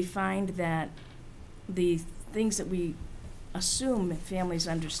 We find that the things that we assume families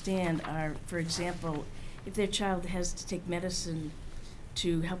understand are, for example, if their child has to take medicine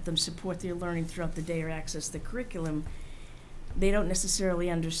to help them support their learning throughout the day or access the curriculum, they don't necessarily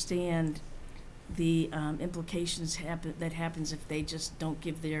understand the implications that happens if they just don't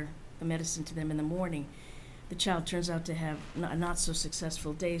give the medicine to them in the morning. the child turns out to have a not so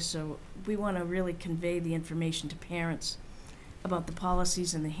successful day. So we want to really convey the information to parents about the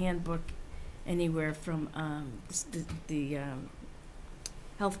policies in the handbook, anywhere from the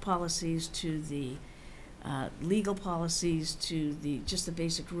health policies to the legal policies to just the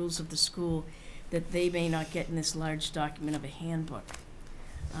basic rules of the school that they may not get in this large document of a handbook.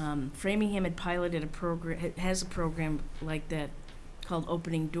 Framingham had piloted a program, has a program like that called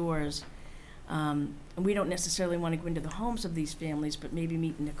Opening Doors. And we don't necessarily want to go into the homes of these families, but maybe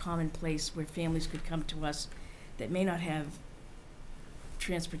meet in a common place where families could come to us that may not have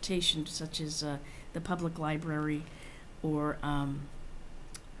transportation, such as the public library, or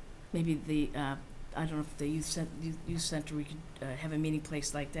maybe the I don't know if the youth center, we could have a meeting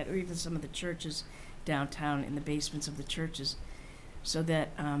place like that, or even some of the churches downtown in the basements of the churches, so that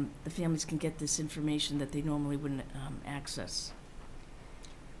the families can get this information that they normally wouldn't access.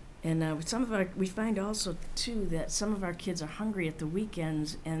 And with some of we find also too that some of our kids are hungry at the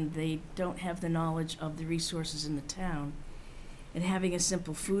weekends and they don't have the knowledge of the resources in the town. And having a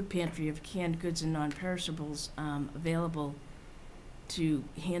simple food pantry of canned goods and non-perishables available to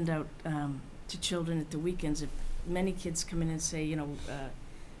hand out to children at the weekends. If many kids come in and say, you know,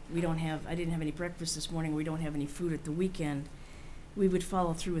 I didn't have any breakfast this morning, we don't have any food at the weekend, we would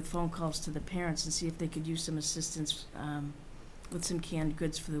follow through with phone calls to the parents and see if they could use some assistance with some canned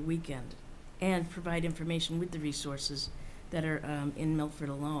goods for the weekend, and provide information with the resources that are in Milford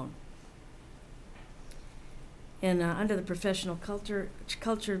alone. And under the professional culture,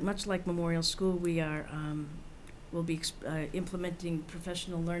 much like Memorial School, we are will be implementing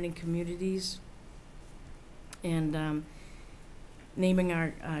professional learning communities and naming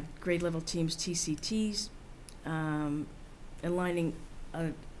our grade level teams TCTs, aligning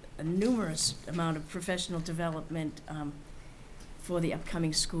a numerous amount of professional development for the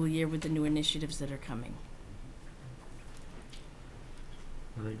upcoming school year with the new initiatives that are coming.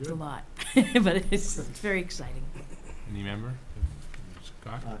 Very good. It's a lot, but it's very exciting. Any member?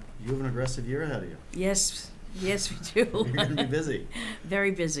 Scott? You have an aggressive year ahead of you. Yes, yes, we do. You're going to be busy. Very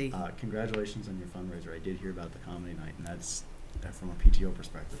busy. Congratulations on your fundraiser. I did hear about the comedy night, and that's from a PTO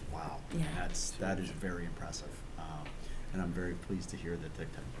perspective. Wow, yeah. That is very impressive, and I'm very pleased to hear that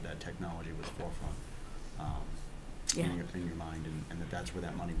that technology was forefront in your mind, and that's where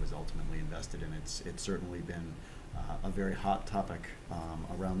that money was ultimately invested. And it's certainly been a very hot topic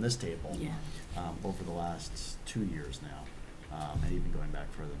around this table over the last 2 years now, and even going back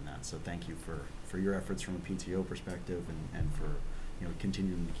further than that. So thank you for your efforts from a PTO perspective, and for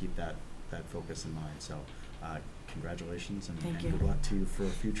continuing to keep that focus in mind. So congratulations, and good luck to you for a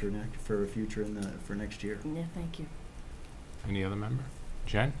future for next year. Yeah, thank you. Any other member?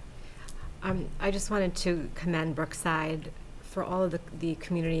 Jen? I just wanted to commend Brookside for all of the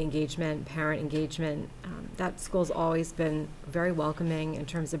community engagement, parent engagement. That school's always been very welcoming in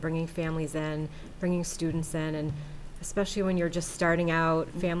terms of bringing families in, bringing students in, and especially when you're just starting out,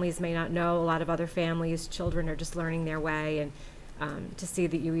 families may not know a lot of other families, children are just learning their way, and to see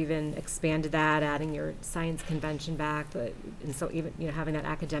that you even expanded that, adding your science convention back, and so even having that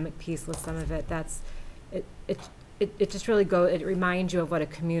academic piece with some of it, it just really it reminds you of what a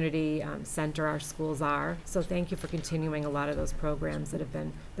community center our schools are. So thank you for continuing a lot of those programs that have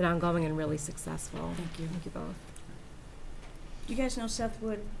been ongoing and really successful. Thank you. Thank you both. Do you guys know Seth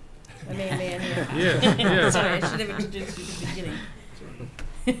Wood? I mean, man, Yeah. Sorry, I should have introduced you at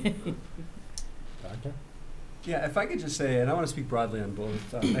the beginning. Doctor? Yeah, if I could just say, and I want to speak broadly on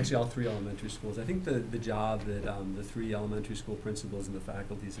both, actually all three elementary schools. I think the job that the three elementary school principals and the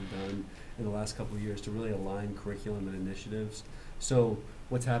faculties have done in the last couple of years to really align curriculum and initiatives. So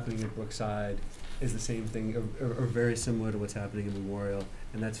what's happening at Brookside is the same thing, or very similar to what's happening in Memorial,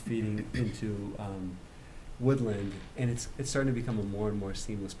 and that's feeding into Woodland, and it's starting to become a more and more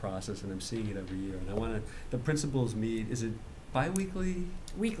seamless process, and I'm seeing it every year. And the principals meet, is it bi-weekly?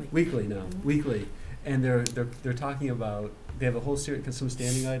 Weekly. Weekly now, weekly. And they're talking about, they have a whole series, some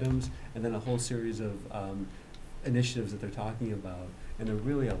standing items, and then a whole series of initiatives that they're talking about, and they're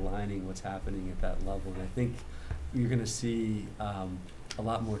really aligning what's happening at that level. And I think you're going to see a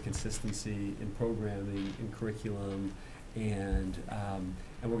lot more consistency in programming, in curriculum, and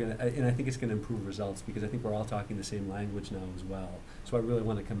I think it's going to improve results, because I think we're all talking the same language now as well. So I really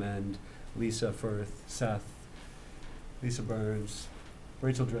want to commend Lisa Firth, Seth, Lisa Burns,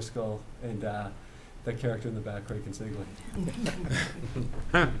 Rachel Driscoll, and that character in the back, Craig Consigli,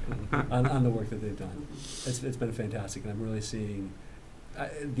 on the work that they've done. It's been fantastic, and I'm really seeing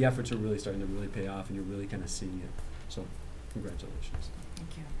the efforts are really starting to really pay off, and you're really kind of seeing it. So congratulations.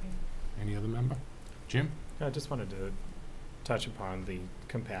 Thank you. Any other member? Jim? I just wanted to touch upon the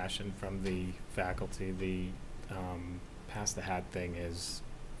compassion from the faculty. The pass the hat thing is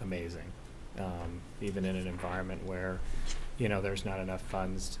amazing. Even in an environment where, you know, there's not enough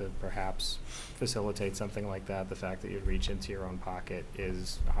funds to perhaps facilitate something like that, the fact that you reach into your own pocket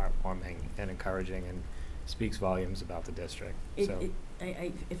is heartwarming and encouraging and speaks volumes about the district.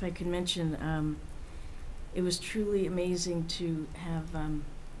 If I could mention, it was truly amazing to have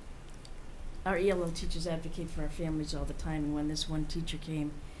our ELL teachers advocate for our families all the time, and when this one teacher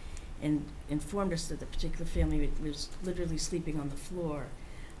came and informed us that the particular family was literally sleeping on the floor,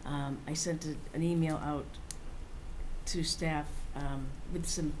 I sent an email out to staff with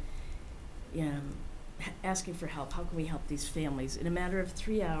some, asking for help. How can we help these families? In a matter of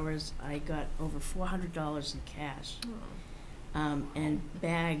 3 hours, I got over $400 in cash. And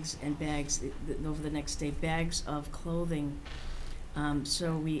bags and bags over the next day, bags of clothing.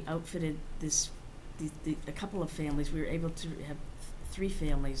 So we outfitted a couple of families. We were able to have 3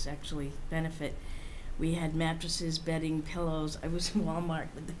 families actually benefit. We had mattresses, bedding, pillows. I was in Walmart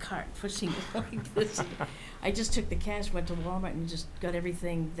with the cart pushing like this. I just took the cash, went to Walmart, and just got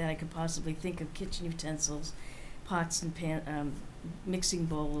everything that I could possibly think of: kitchen utensils, pots and mixing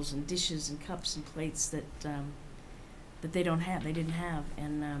bowls, and dishes and cups and plates that they didn't have,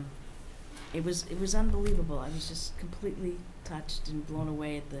 and it was unbelievable. I was just completely touched and blown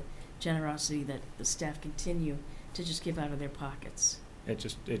away at the generosity that the staff continue to just give out of their pockets.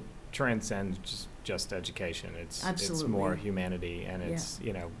 It transcends just education. It's more humanity, and it's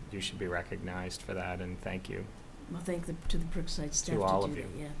you should be recognized for that, and thank you. Well, thank to the Brookside staff to all of you.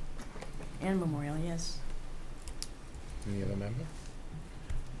 That, yeah, and Memorial, yes. Any other member?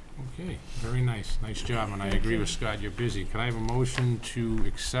 Okay, very nice. Nice job, and I agree with Scott, you're busy. Can I have a motion to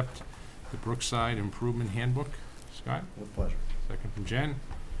accept the Brookside Improvement Handbook? Scott? With pleasure. Second from Jen.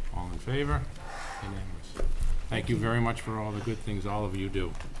 All in favor? Unanimous. Thank you very much for all the good things all of you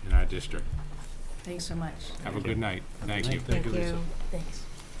do in our district. Thanks so much. Have a good night. Thank you. Thank you. Lisa. Thanks.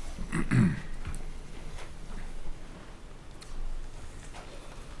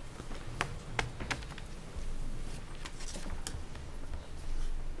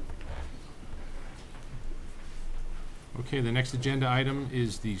 Okay, the next agenda item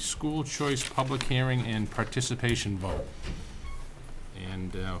is the school choice public hearing and participation vote.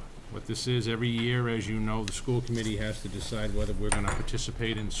 And what this is, every year, as you know, the school committee has to decide whether we're going to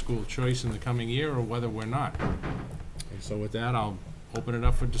participate in school choice in the coming year or whether we're not. And so with that, I'll open it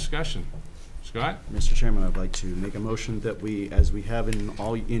up for discussion. Scott? Mr. Chairman, I'd like to make a motion that we, as we have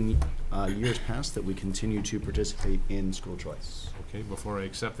in years past, that we continue to participate in school choice. Okay, before I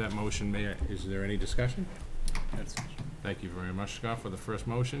accept that motion, is there any discussion? Thank you very much, Scott, for the first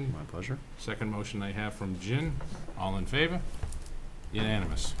motion. My pleasure. Second motion I have from Jen. All in favor?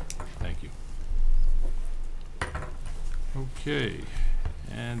 Unanimous. Thank you. Okay,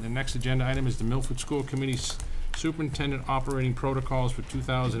 and the next agenda item is the Milford School Committee's Superintendent Operating Protocols for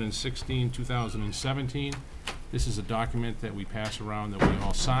 2016-2017. This is a document that we pass around that we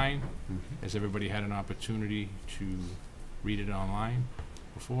all sign. Has everybody had an opportunity to read it online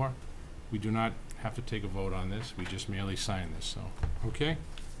before? We do not have to take a vote on this. We just merely sign this, so, okay?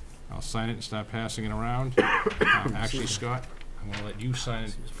 I'll sign it and start passing it around. Actually, Scott, I'm gonna let you sign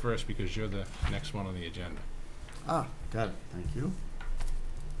it first because you're the next one on the agenda. Ah, got it. Thank you.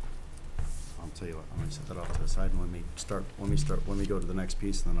 I'll tell you what, I'm gonna set that off to the side, and when we go to the next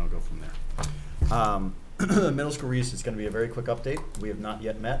piece, then I'll go from there. Middle school reuse is gonna be a very quick update. We have not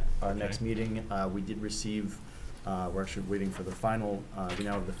yet met. Our next meeting, we did receive, we're actually waiting for the final, we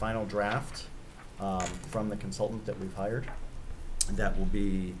now have the final draft from the consultant that we've hired. That will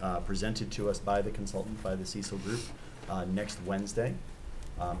be presented to us by the consultant, by the Cecil Group, next Wednesday.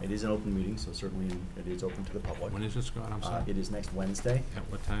 It is an open meeting, so certainly it is open to the public. When is it, Scott? I'm sorry. It is next Wednesday. At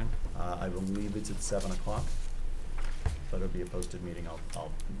what time? I believe it's at 7 o'clock, but it'll be a posted meeting.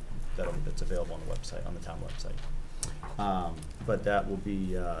 That's available on the website, on the town website. But that will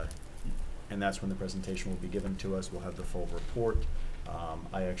be, and that's when the presentation will be given to us. We'll have the full report.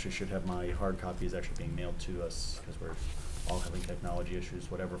 I actually should have my hard copies actually being mailed to us because we're all having technology issues.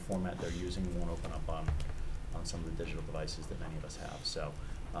 Whatever format they're using won't open up on some of the digital devices that many of us have. So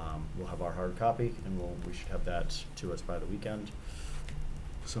we'll have our hard copy, and we should have that to us by the weekend.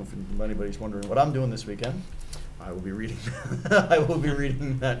 So if anybody's wondering what I'm doing this weekend, I will be reading. I will be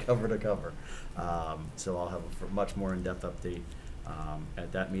reading that cover to cover. So I'll have a much more in-depth update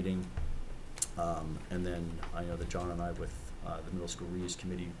at that meeting. And then I know that John and I, with the Middle School Reuse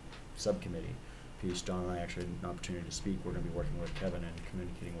Committee subcommittee piece, John and I actually had an opportunity to speak. We're going to be working with Kevin and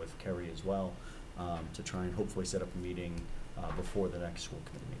communicating with Kerry as well to try and hopefully set up a meeting before the next school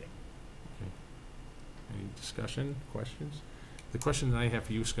committee meeting. Okay. Any discussion, questions? The question that I have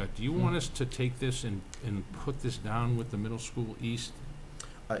for you, Scott, do you want us to take this and put this down with the middle school east?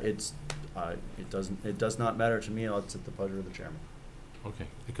 It does not matter to me. It's at the pleasure of the chairman. Okay,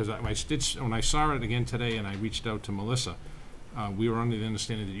 because when I saw it again today and I reached out to Melissa, we were under the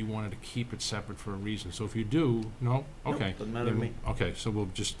understanding that you wanted to keep it separate for a reason. So if you do, no? Okay. Nope, doesn't matter to Then me. Okay, so we'll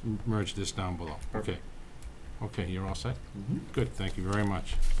just merge this down below. Okay. Okay, you're all set? Mm-hmm. Good, thank you very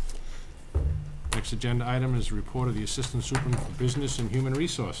much. Next agenda item is the report of the Assistant Superintendent for Business and Human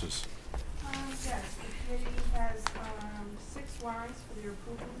Resources. Yes, the committee has 6 warrants for your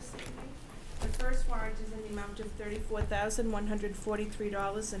approval this evening. The first warrant is in the amount of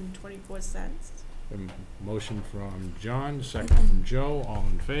 $34,143.24. Motion from John, second from Joe, all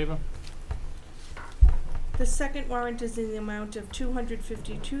in favor? The second warrant is in the amount of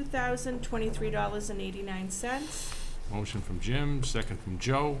 $252,023.89. Motion from Jim, second from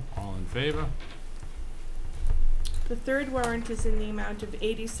Joe, all in favor? The third warrant is in the amount of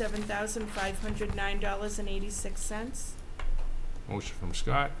 $87,509.86. Motion from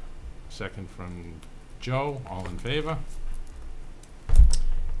Scott, second from Joe, all in favor?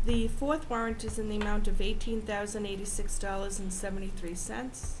 The fourth warrant is in the amount of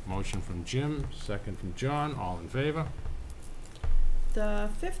 $18,086.73. Motion from Jim, second from John, all in favor? The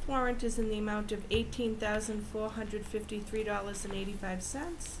fifth warrant is in the amount of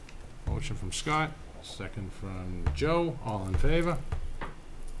 $18,453.85. Motion from Scott, second from Joe, all in favor?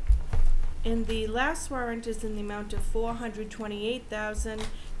 And the last warrant is in the amount of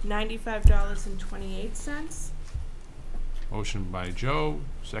 $428,095.28. Motion by Joe,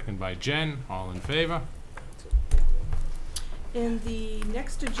 second by Jen, all in favor? And the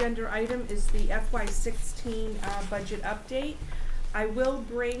next agenda item is the FY16 budget update. I will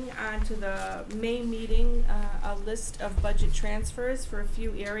bring onto the May meeting a list of budget transfers for a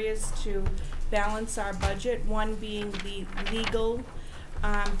few areas to balance our budget, one being the legal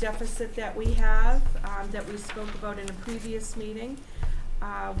deficit that we have that we spoke about in a previous meeting.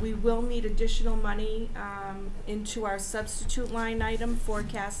 We will need additional money into our substitute line item,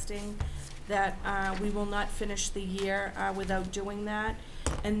 forecasting that we will not finish the year without doing that.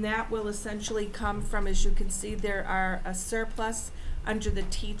 And that will essentially come from, as you can see, there are a surplus under the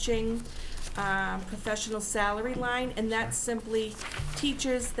teaching professional salary line, and that's simply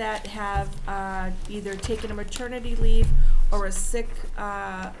teachers that have either taken a maternity leave or a sick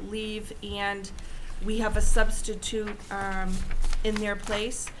leave, and we have a substitute in their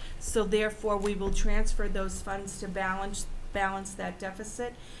place. So therefore, we will transfer those funds to balance that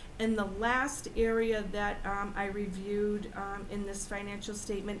deficit. And the last area that I reviewed in this financial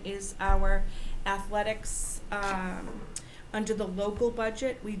statement is our athletics. Under the local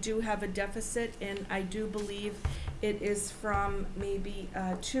budget, we do have a deficit, and I do believe it is from maybe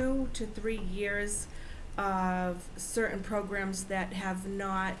 2 to 3 years of certain programs that have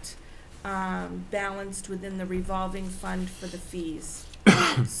not balanced within the revolving fund for the fees.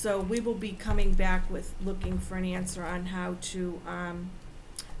 So we will be coming back with looking for an answer on how to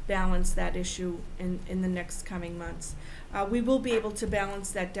balance that issue in the next coming months. We will be able to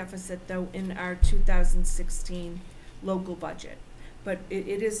balance that deficit, though, in our 2016 local budget. But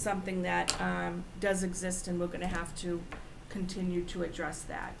it is something that does exist, and we're going to have to continue to address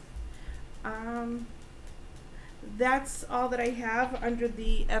that. That's all that I have under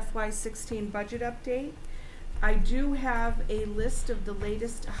the FY16 budget update. I do have a list of the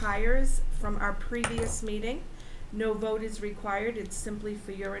latest hires from our previous meeting. No vote is required. It's simply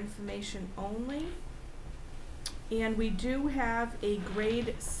for your information only. And we do have a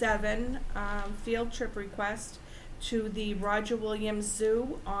grade 7 field trip request to the Roger Williams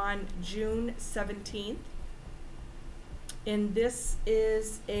Zoo on June 17th. And this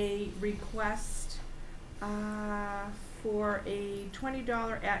is a request for a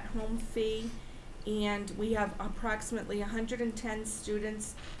 $20 at-home fee, and we have approximately 110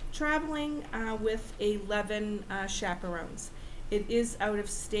 students traveling with 11 chaperones. It is out of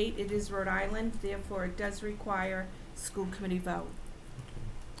state, it is Rhode Island, therefore it does require school committee vote.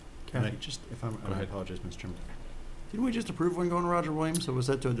 Can I just, I apologize, Mr. Chairman. Didn't we just approve one going to Roger Williams, or was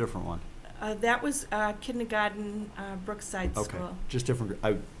that to a different one? That was kindergarten, Brookside Okay, School. just different.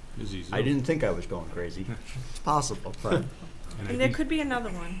 I didn't think I was going crazy. It's possible, but. And there could be another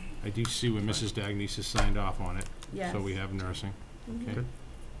one. I do see where Mrs. Dagnes has signed off on it. Yes. So we have nursing. Mhm. Okay.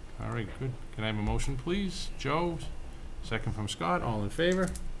 All right, good. Can I have a motion, please? Joe, second from Scott, all in favor?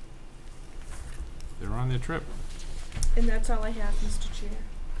 They're on their trip. And that's all I have, Mr. Chair.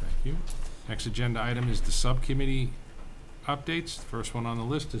 Thank you. Next agenda item is the subcommittee updates. The first one on the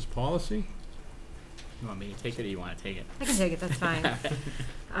list is policy. You want me to take it, or you want to take it? I can take it, that's fine.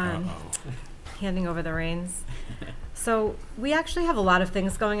 Uh-oh. handing over the reins. So we actually have a lot of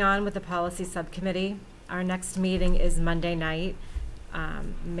things going on with the policy subcommittee. Our next meeting is Monday night,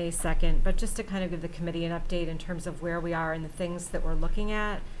 May 2nd, but just to kind of give the committee an update in terms of where we are and the things that we're looking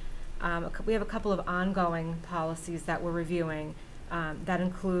at. We have a couple of ongoing policies that we're reviewing. That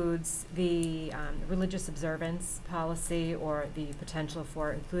includes the religious observance policy, or the potential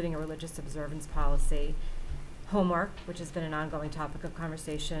for including a religious observance policy. Homework, which has been an ongoing topic of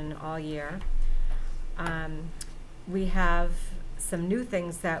conversation all year. We have some new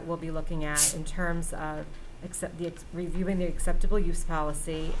things that we'll be looking at in terms of reviewing the acceptable use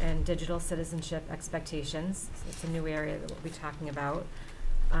policy and digital citizenship expectations. So it's a new area that we'll be talking about.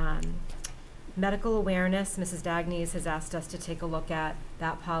 Medical awareness, Mrs. Dagnes has asked us to take a look at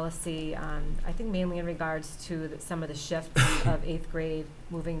that policy, I think mainly in regards to some of the shifts of 8th grade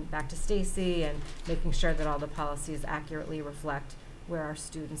moving back to Stacy and making sure that all the policies accurately reflect where our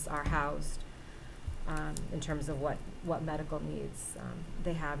students are housed in terms of what medical needs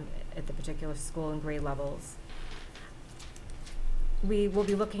they have at the particular school and grade levels. We will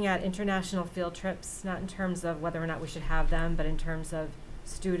be looking at international field trips, not in terms of whether or not we should have them, but in terms of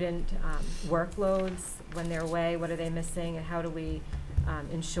student workloads when they're away, what are they missing, and how do we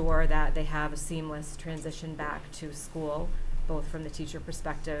ensure that they have a seamless transition back to school, both from the teacher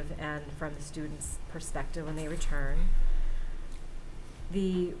perspective and from the student's perspective when they return.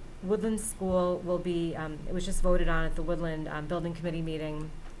 The Woodland School will be, it was just voted on at the Woodland Building Committee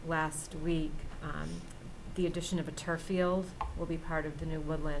meeting last week. The addition of a turf field will be part of the new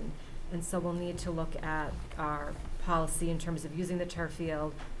Woodland, and so we'll need to look at our policy in terms of using the turf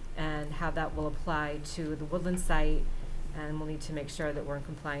field and how that will apply to the Woodland site, and we'll need to make sure that we're in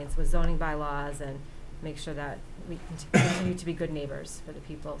compliance with zoning bylaws and make sure that we continue to be good neighbors for the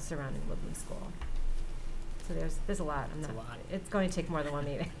people surrounding Woodland School. So there's a lot. It's going to take more than one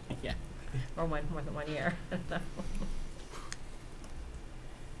meeting. Yeah. Or more than 1 year. I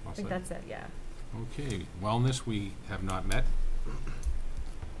think that's it, yeah. Okay, wellness, we have not met.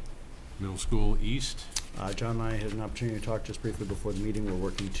 Middle School East. John and I had an opportunity to talk just briefly before the meeting. We're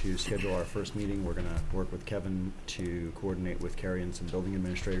working to schedule our first meeting. We're going to work with Kevin to coordinate with Carrie and some building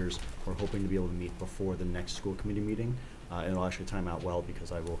administrators. We're hoping to be able to meet before the next school committee meeting. And it'll actually time out well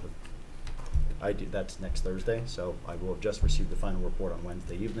because that's next Thursday, so I will have just received the final report on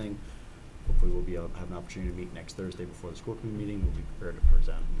Wednesday evening. Hopefully we'll be able to have an opportunity to meet next Thursday before the school committee meeting. We'll be prepared to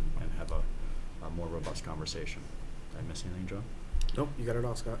present and have a more robust conversation. Did I miss anything, John? Nope, you got it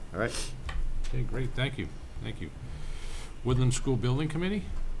all, Scott. All right. Okay, great, thank you, thank you. Woodland School Building Committee?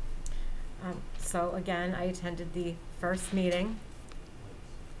 So again, I attended the first meeting.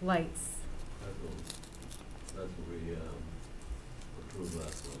 Lights. That's what we approved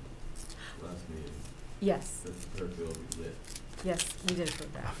last meeting. Yes. That's the turf field we lit. Yes, we did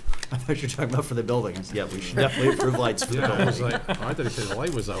approve that. I thought you were talking about for the buildings. Yeah, we should definitely approve lights for the Yeah, I was building. like, oh, I thought he said the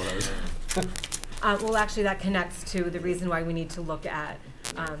light was out. Well, actually, that connects to the reason why we need to look at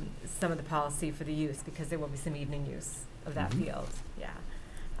some of the policy for the use, because there will be some evening use of that field. Yeah.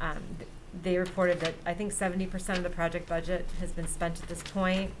 They reported that I think 70% of the project budget has been spent at this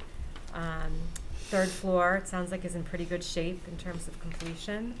point. Third floor, it sounds like, is in pretty good shape in terms of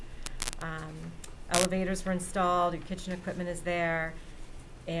completion. Elevators were installed, your kitchen equipment is there,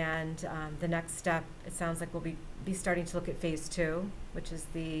 and the next step, it sounds like we'll be starting to look at phase 2, which is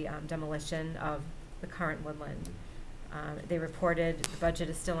the demolition of the current Woodland. They reported the budget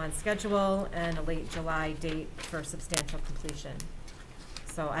is still on schedule and a late July date for substantial completion.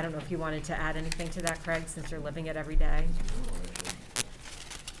 So I don't know if you wanted to add anything to that, Craig, since you're living it every day.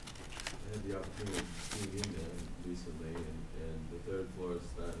 I had the opportunity of being in there recently, and the third floor is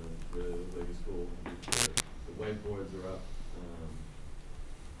starting to really look like a school. The whiteboards are up,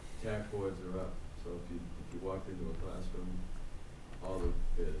 tack boards are up, so if you walk into a classroom, all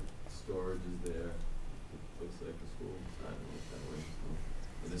the storage is there. It looks like the school is starting to look that way. So.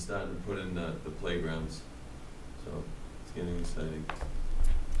 And they're starting to put in the playgrounds, so it's getting exciting.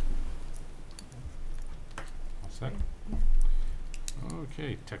 All set?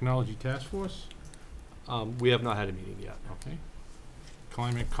 Okay, Technology Task Force? We have not had a meeting yet. Okay.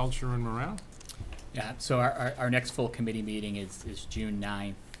 Climate, Culture, and Morale? Yeah, so our next full committee meeting is June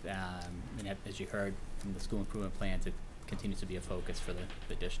 9th, and as you heard from the school improvement plans, it continues to be a focus for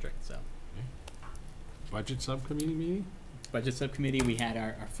the district, so. Okay. Budget Subcommittee meeting? Budget Subcommittee, we had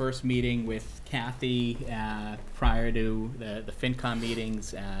our first meeting with Kathy prior to the FinCom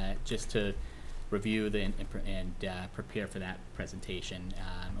meetings, just to review and prepare for that presentation.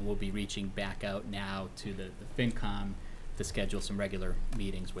 And we'll be reaching back out now to the FinCom to schedule some regular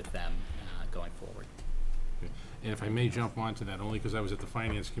meetings with them going forward. Okay. And if I may jump onto that, only because I was at the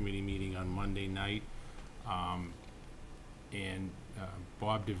Finance Committee meeting on Monday night, and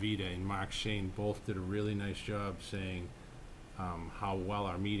Bob DeVita and Mark Shane both did a really nice job saying how well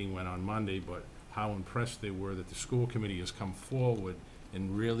our meeting went on Monday, but how impressed they were that the school committee has come forward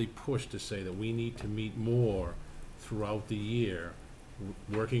and really pushed to say that we need to meet more throughout the year,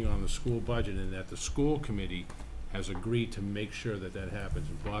 working on the school budget, and that the school committee has agreed to make sure that that happens.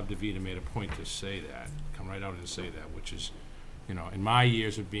 And Bob DeVita made a point to say that, come right out and say that, which is, you know, in my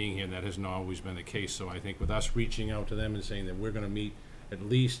years of being here, that hasn't always been the case. So I think with us reaching out to them and saying that we're gonna meet at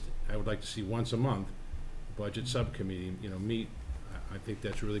least, I would like to see once a month, budget subcommittee, you know, meet, I think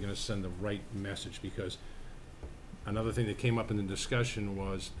that's really gonna send the right message, because another thing that came up in the discussion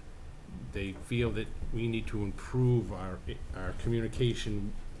was they feel that we need to improve our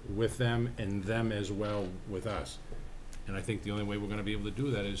communication with them and them as well with us. And I think the only way we're gonna be able to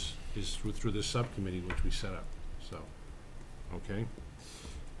do that is through this subcommittee which we set up, so, okay.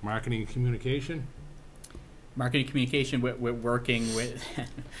 Marketing and communication? Marketing communication, we're working with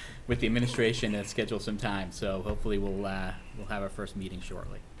with the administration to schedule some time, so hopefully we'll have our first meeting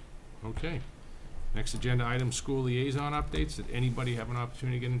shortly. Okay. Next agenda item, school liaison updates. Did anybody have an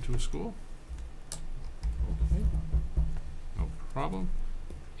opportunity to get into a school? Okay. No problem.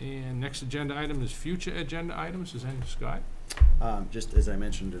 And next agenda item is future agenda items. Is that Scott? Just as I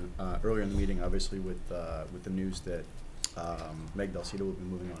mentioned earlier in the meeting, obviously with the news that Meg Dalcito will be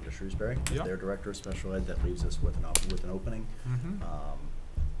moving on to Shrewsbury as their director of special ed, that leaves us with an opening. Mm-hmm.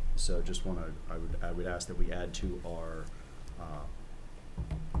 So just I would ask that we add to our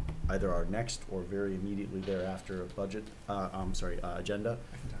either our next or very immediately thereafter budget, agenda,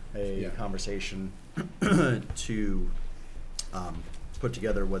 a conversation to put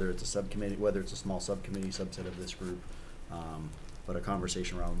together, whether it's a subcommittee, whether it's a small subcommittee subset of this group, but a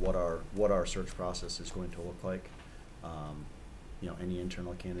conversation around what our search process is going to look like. You know, any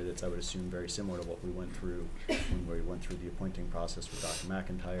internal candidates, I would assume very similar to what we went through when we went through the appointing process with Dr.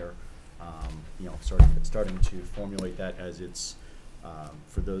 McIntyre. You know, starting to formulate that as it's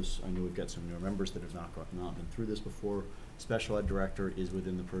for those. I know we've got some newer members that have not been through this before. Special ed director is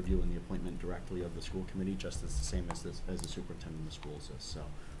within the purview and the appointment directly of the school committee, just as the same as the superintendent of the schools is. So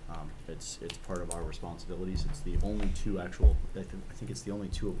it's part of our responsibilities. It's the only two actual. I think it's the only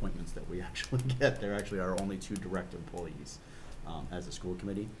two appointments that we actually get. They're actually our only two direct employees as a school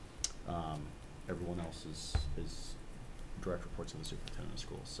committee. Everyone else is direct reports of the superintendent of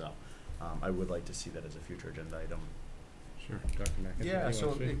schools. So I would like to see that as a future agenda item. Sure, Dr. McIntyre. Yeah,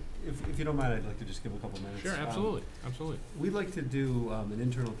 so if you don't mind, I'd like to just give a couple minutes. Sure, absolutely, absolutely. We'd like to do an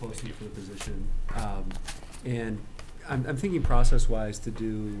internal posting for the position, and I'm thinking process-wise to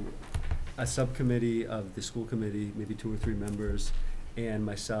do a subcommittee of the school committee, maybe 2 or 3 members, and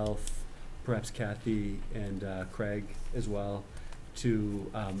myself, perhaps Kathy and Craig as well,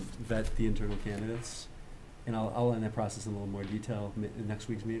 to vet the internal candidates. And I'll outline that process in a little more detail in next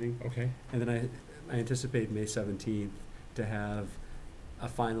week's meeting. Okay. And then I anticipate May 17th to have a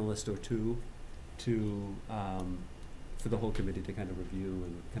finalist or two to for the whole committee to kind of review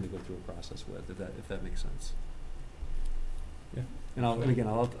and kind of go through a process with, if that makes sense. Yeah. And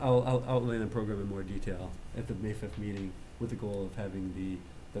I'll outline the program in more detail at the May 5th meeting with the goal of having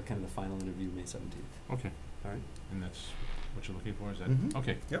the kind of the final interview May 17th. Okay. All right. And that's what you're looking for, is that? Mm-hmm.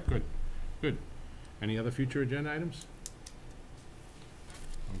 Okay. Yep. Good. Good. Any other future agenda items?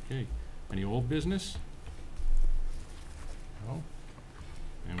 Okay. Any old business? No.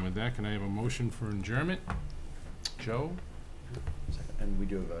 And with that, can I have a motion for adjournment? Joe? And we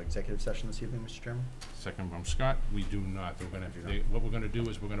do have an executive session this evening, Mr. Chairman? Second from Scott. We do not. What we're gonna do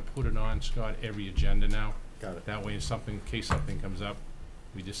is we're gonna put it on, Scott, every agenda now. Got it. That way, in case something comes up,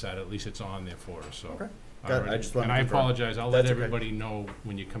 we decide at least it's on there for us, so. Okay. Got it. I just wanted And to I confirm. apologize. I'll let That's okay. everybody know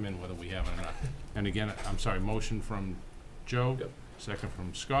when you come in whether we have it or not. And again, I'm sorry, motion from Joe. Yep. Second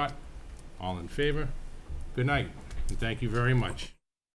from Scott. All in favor? Good night, and thank you very much.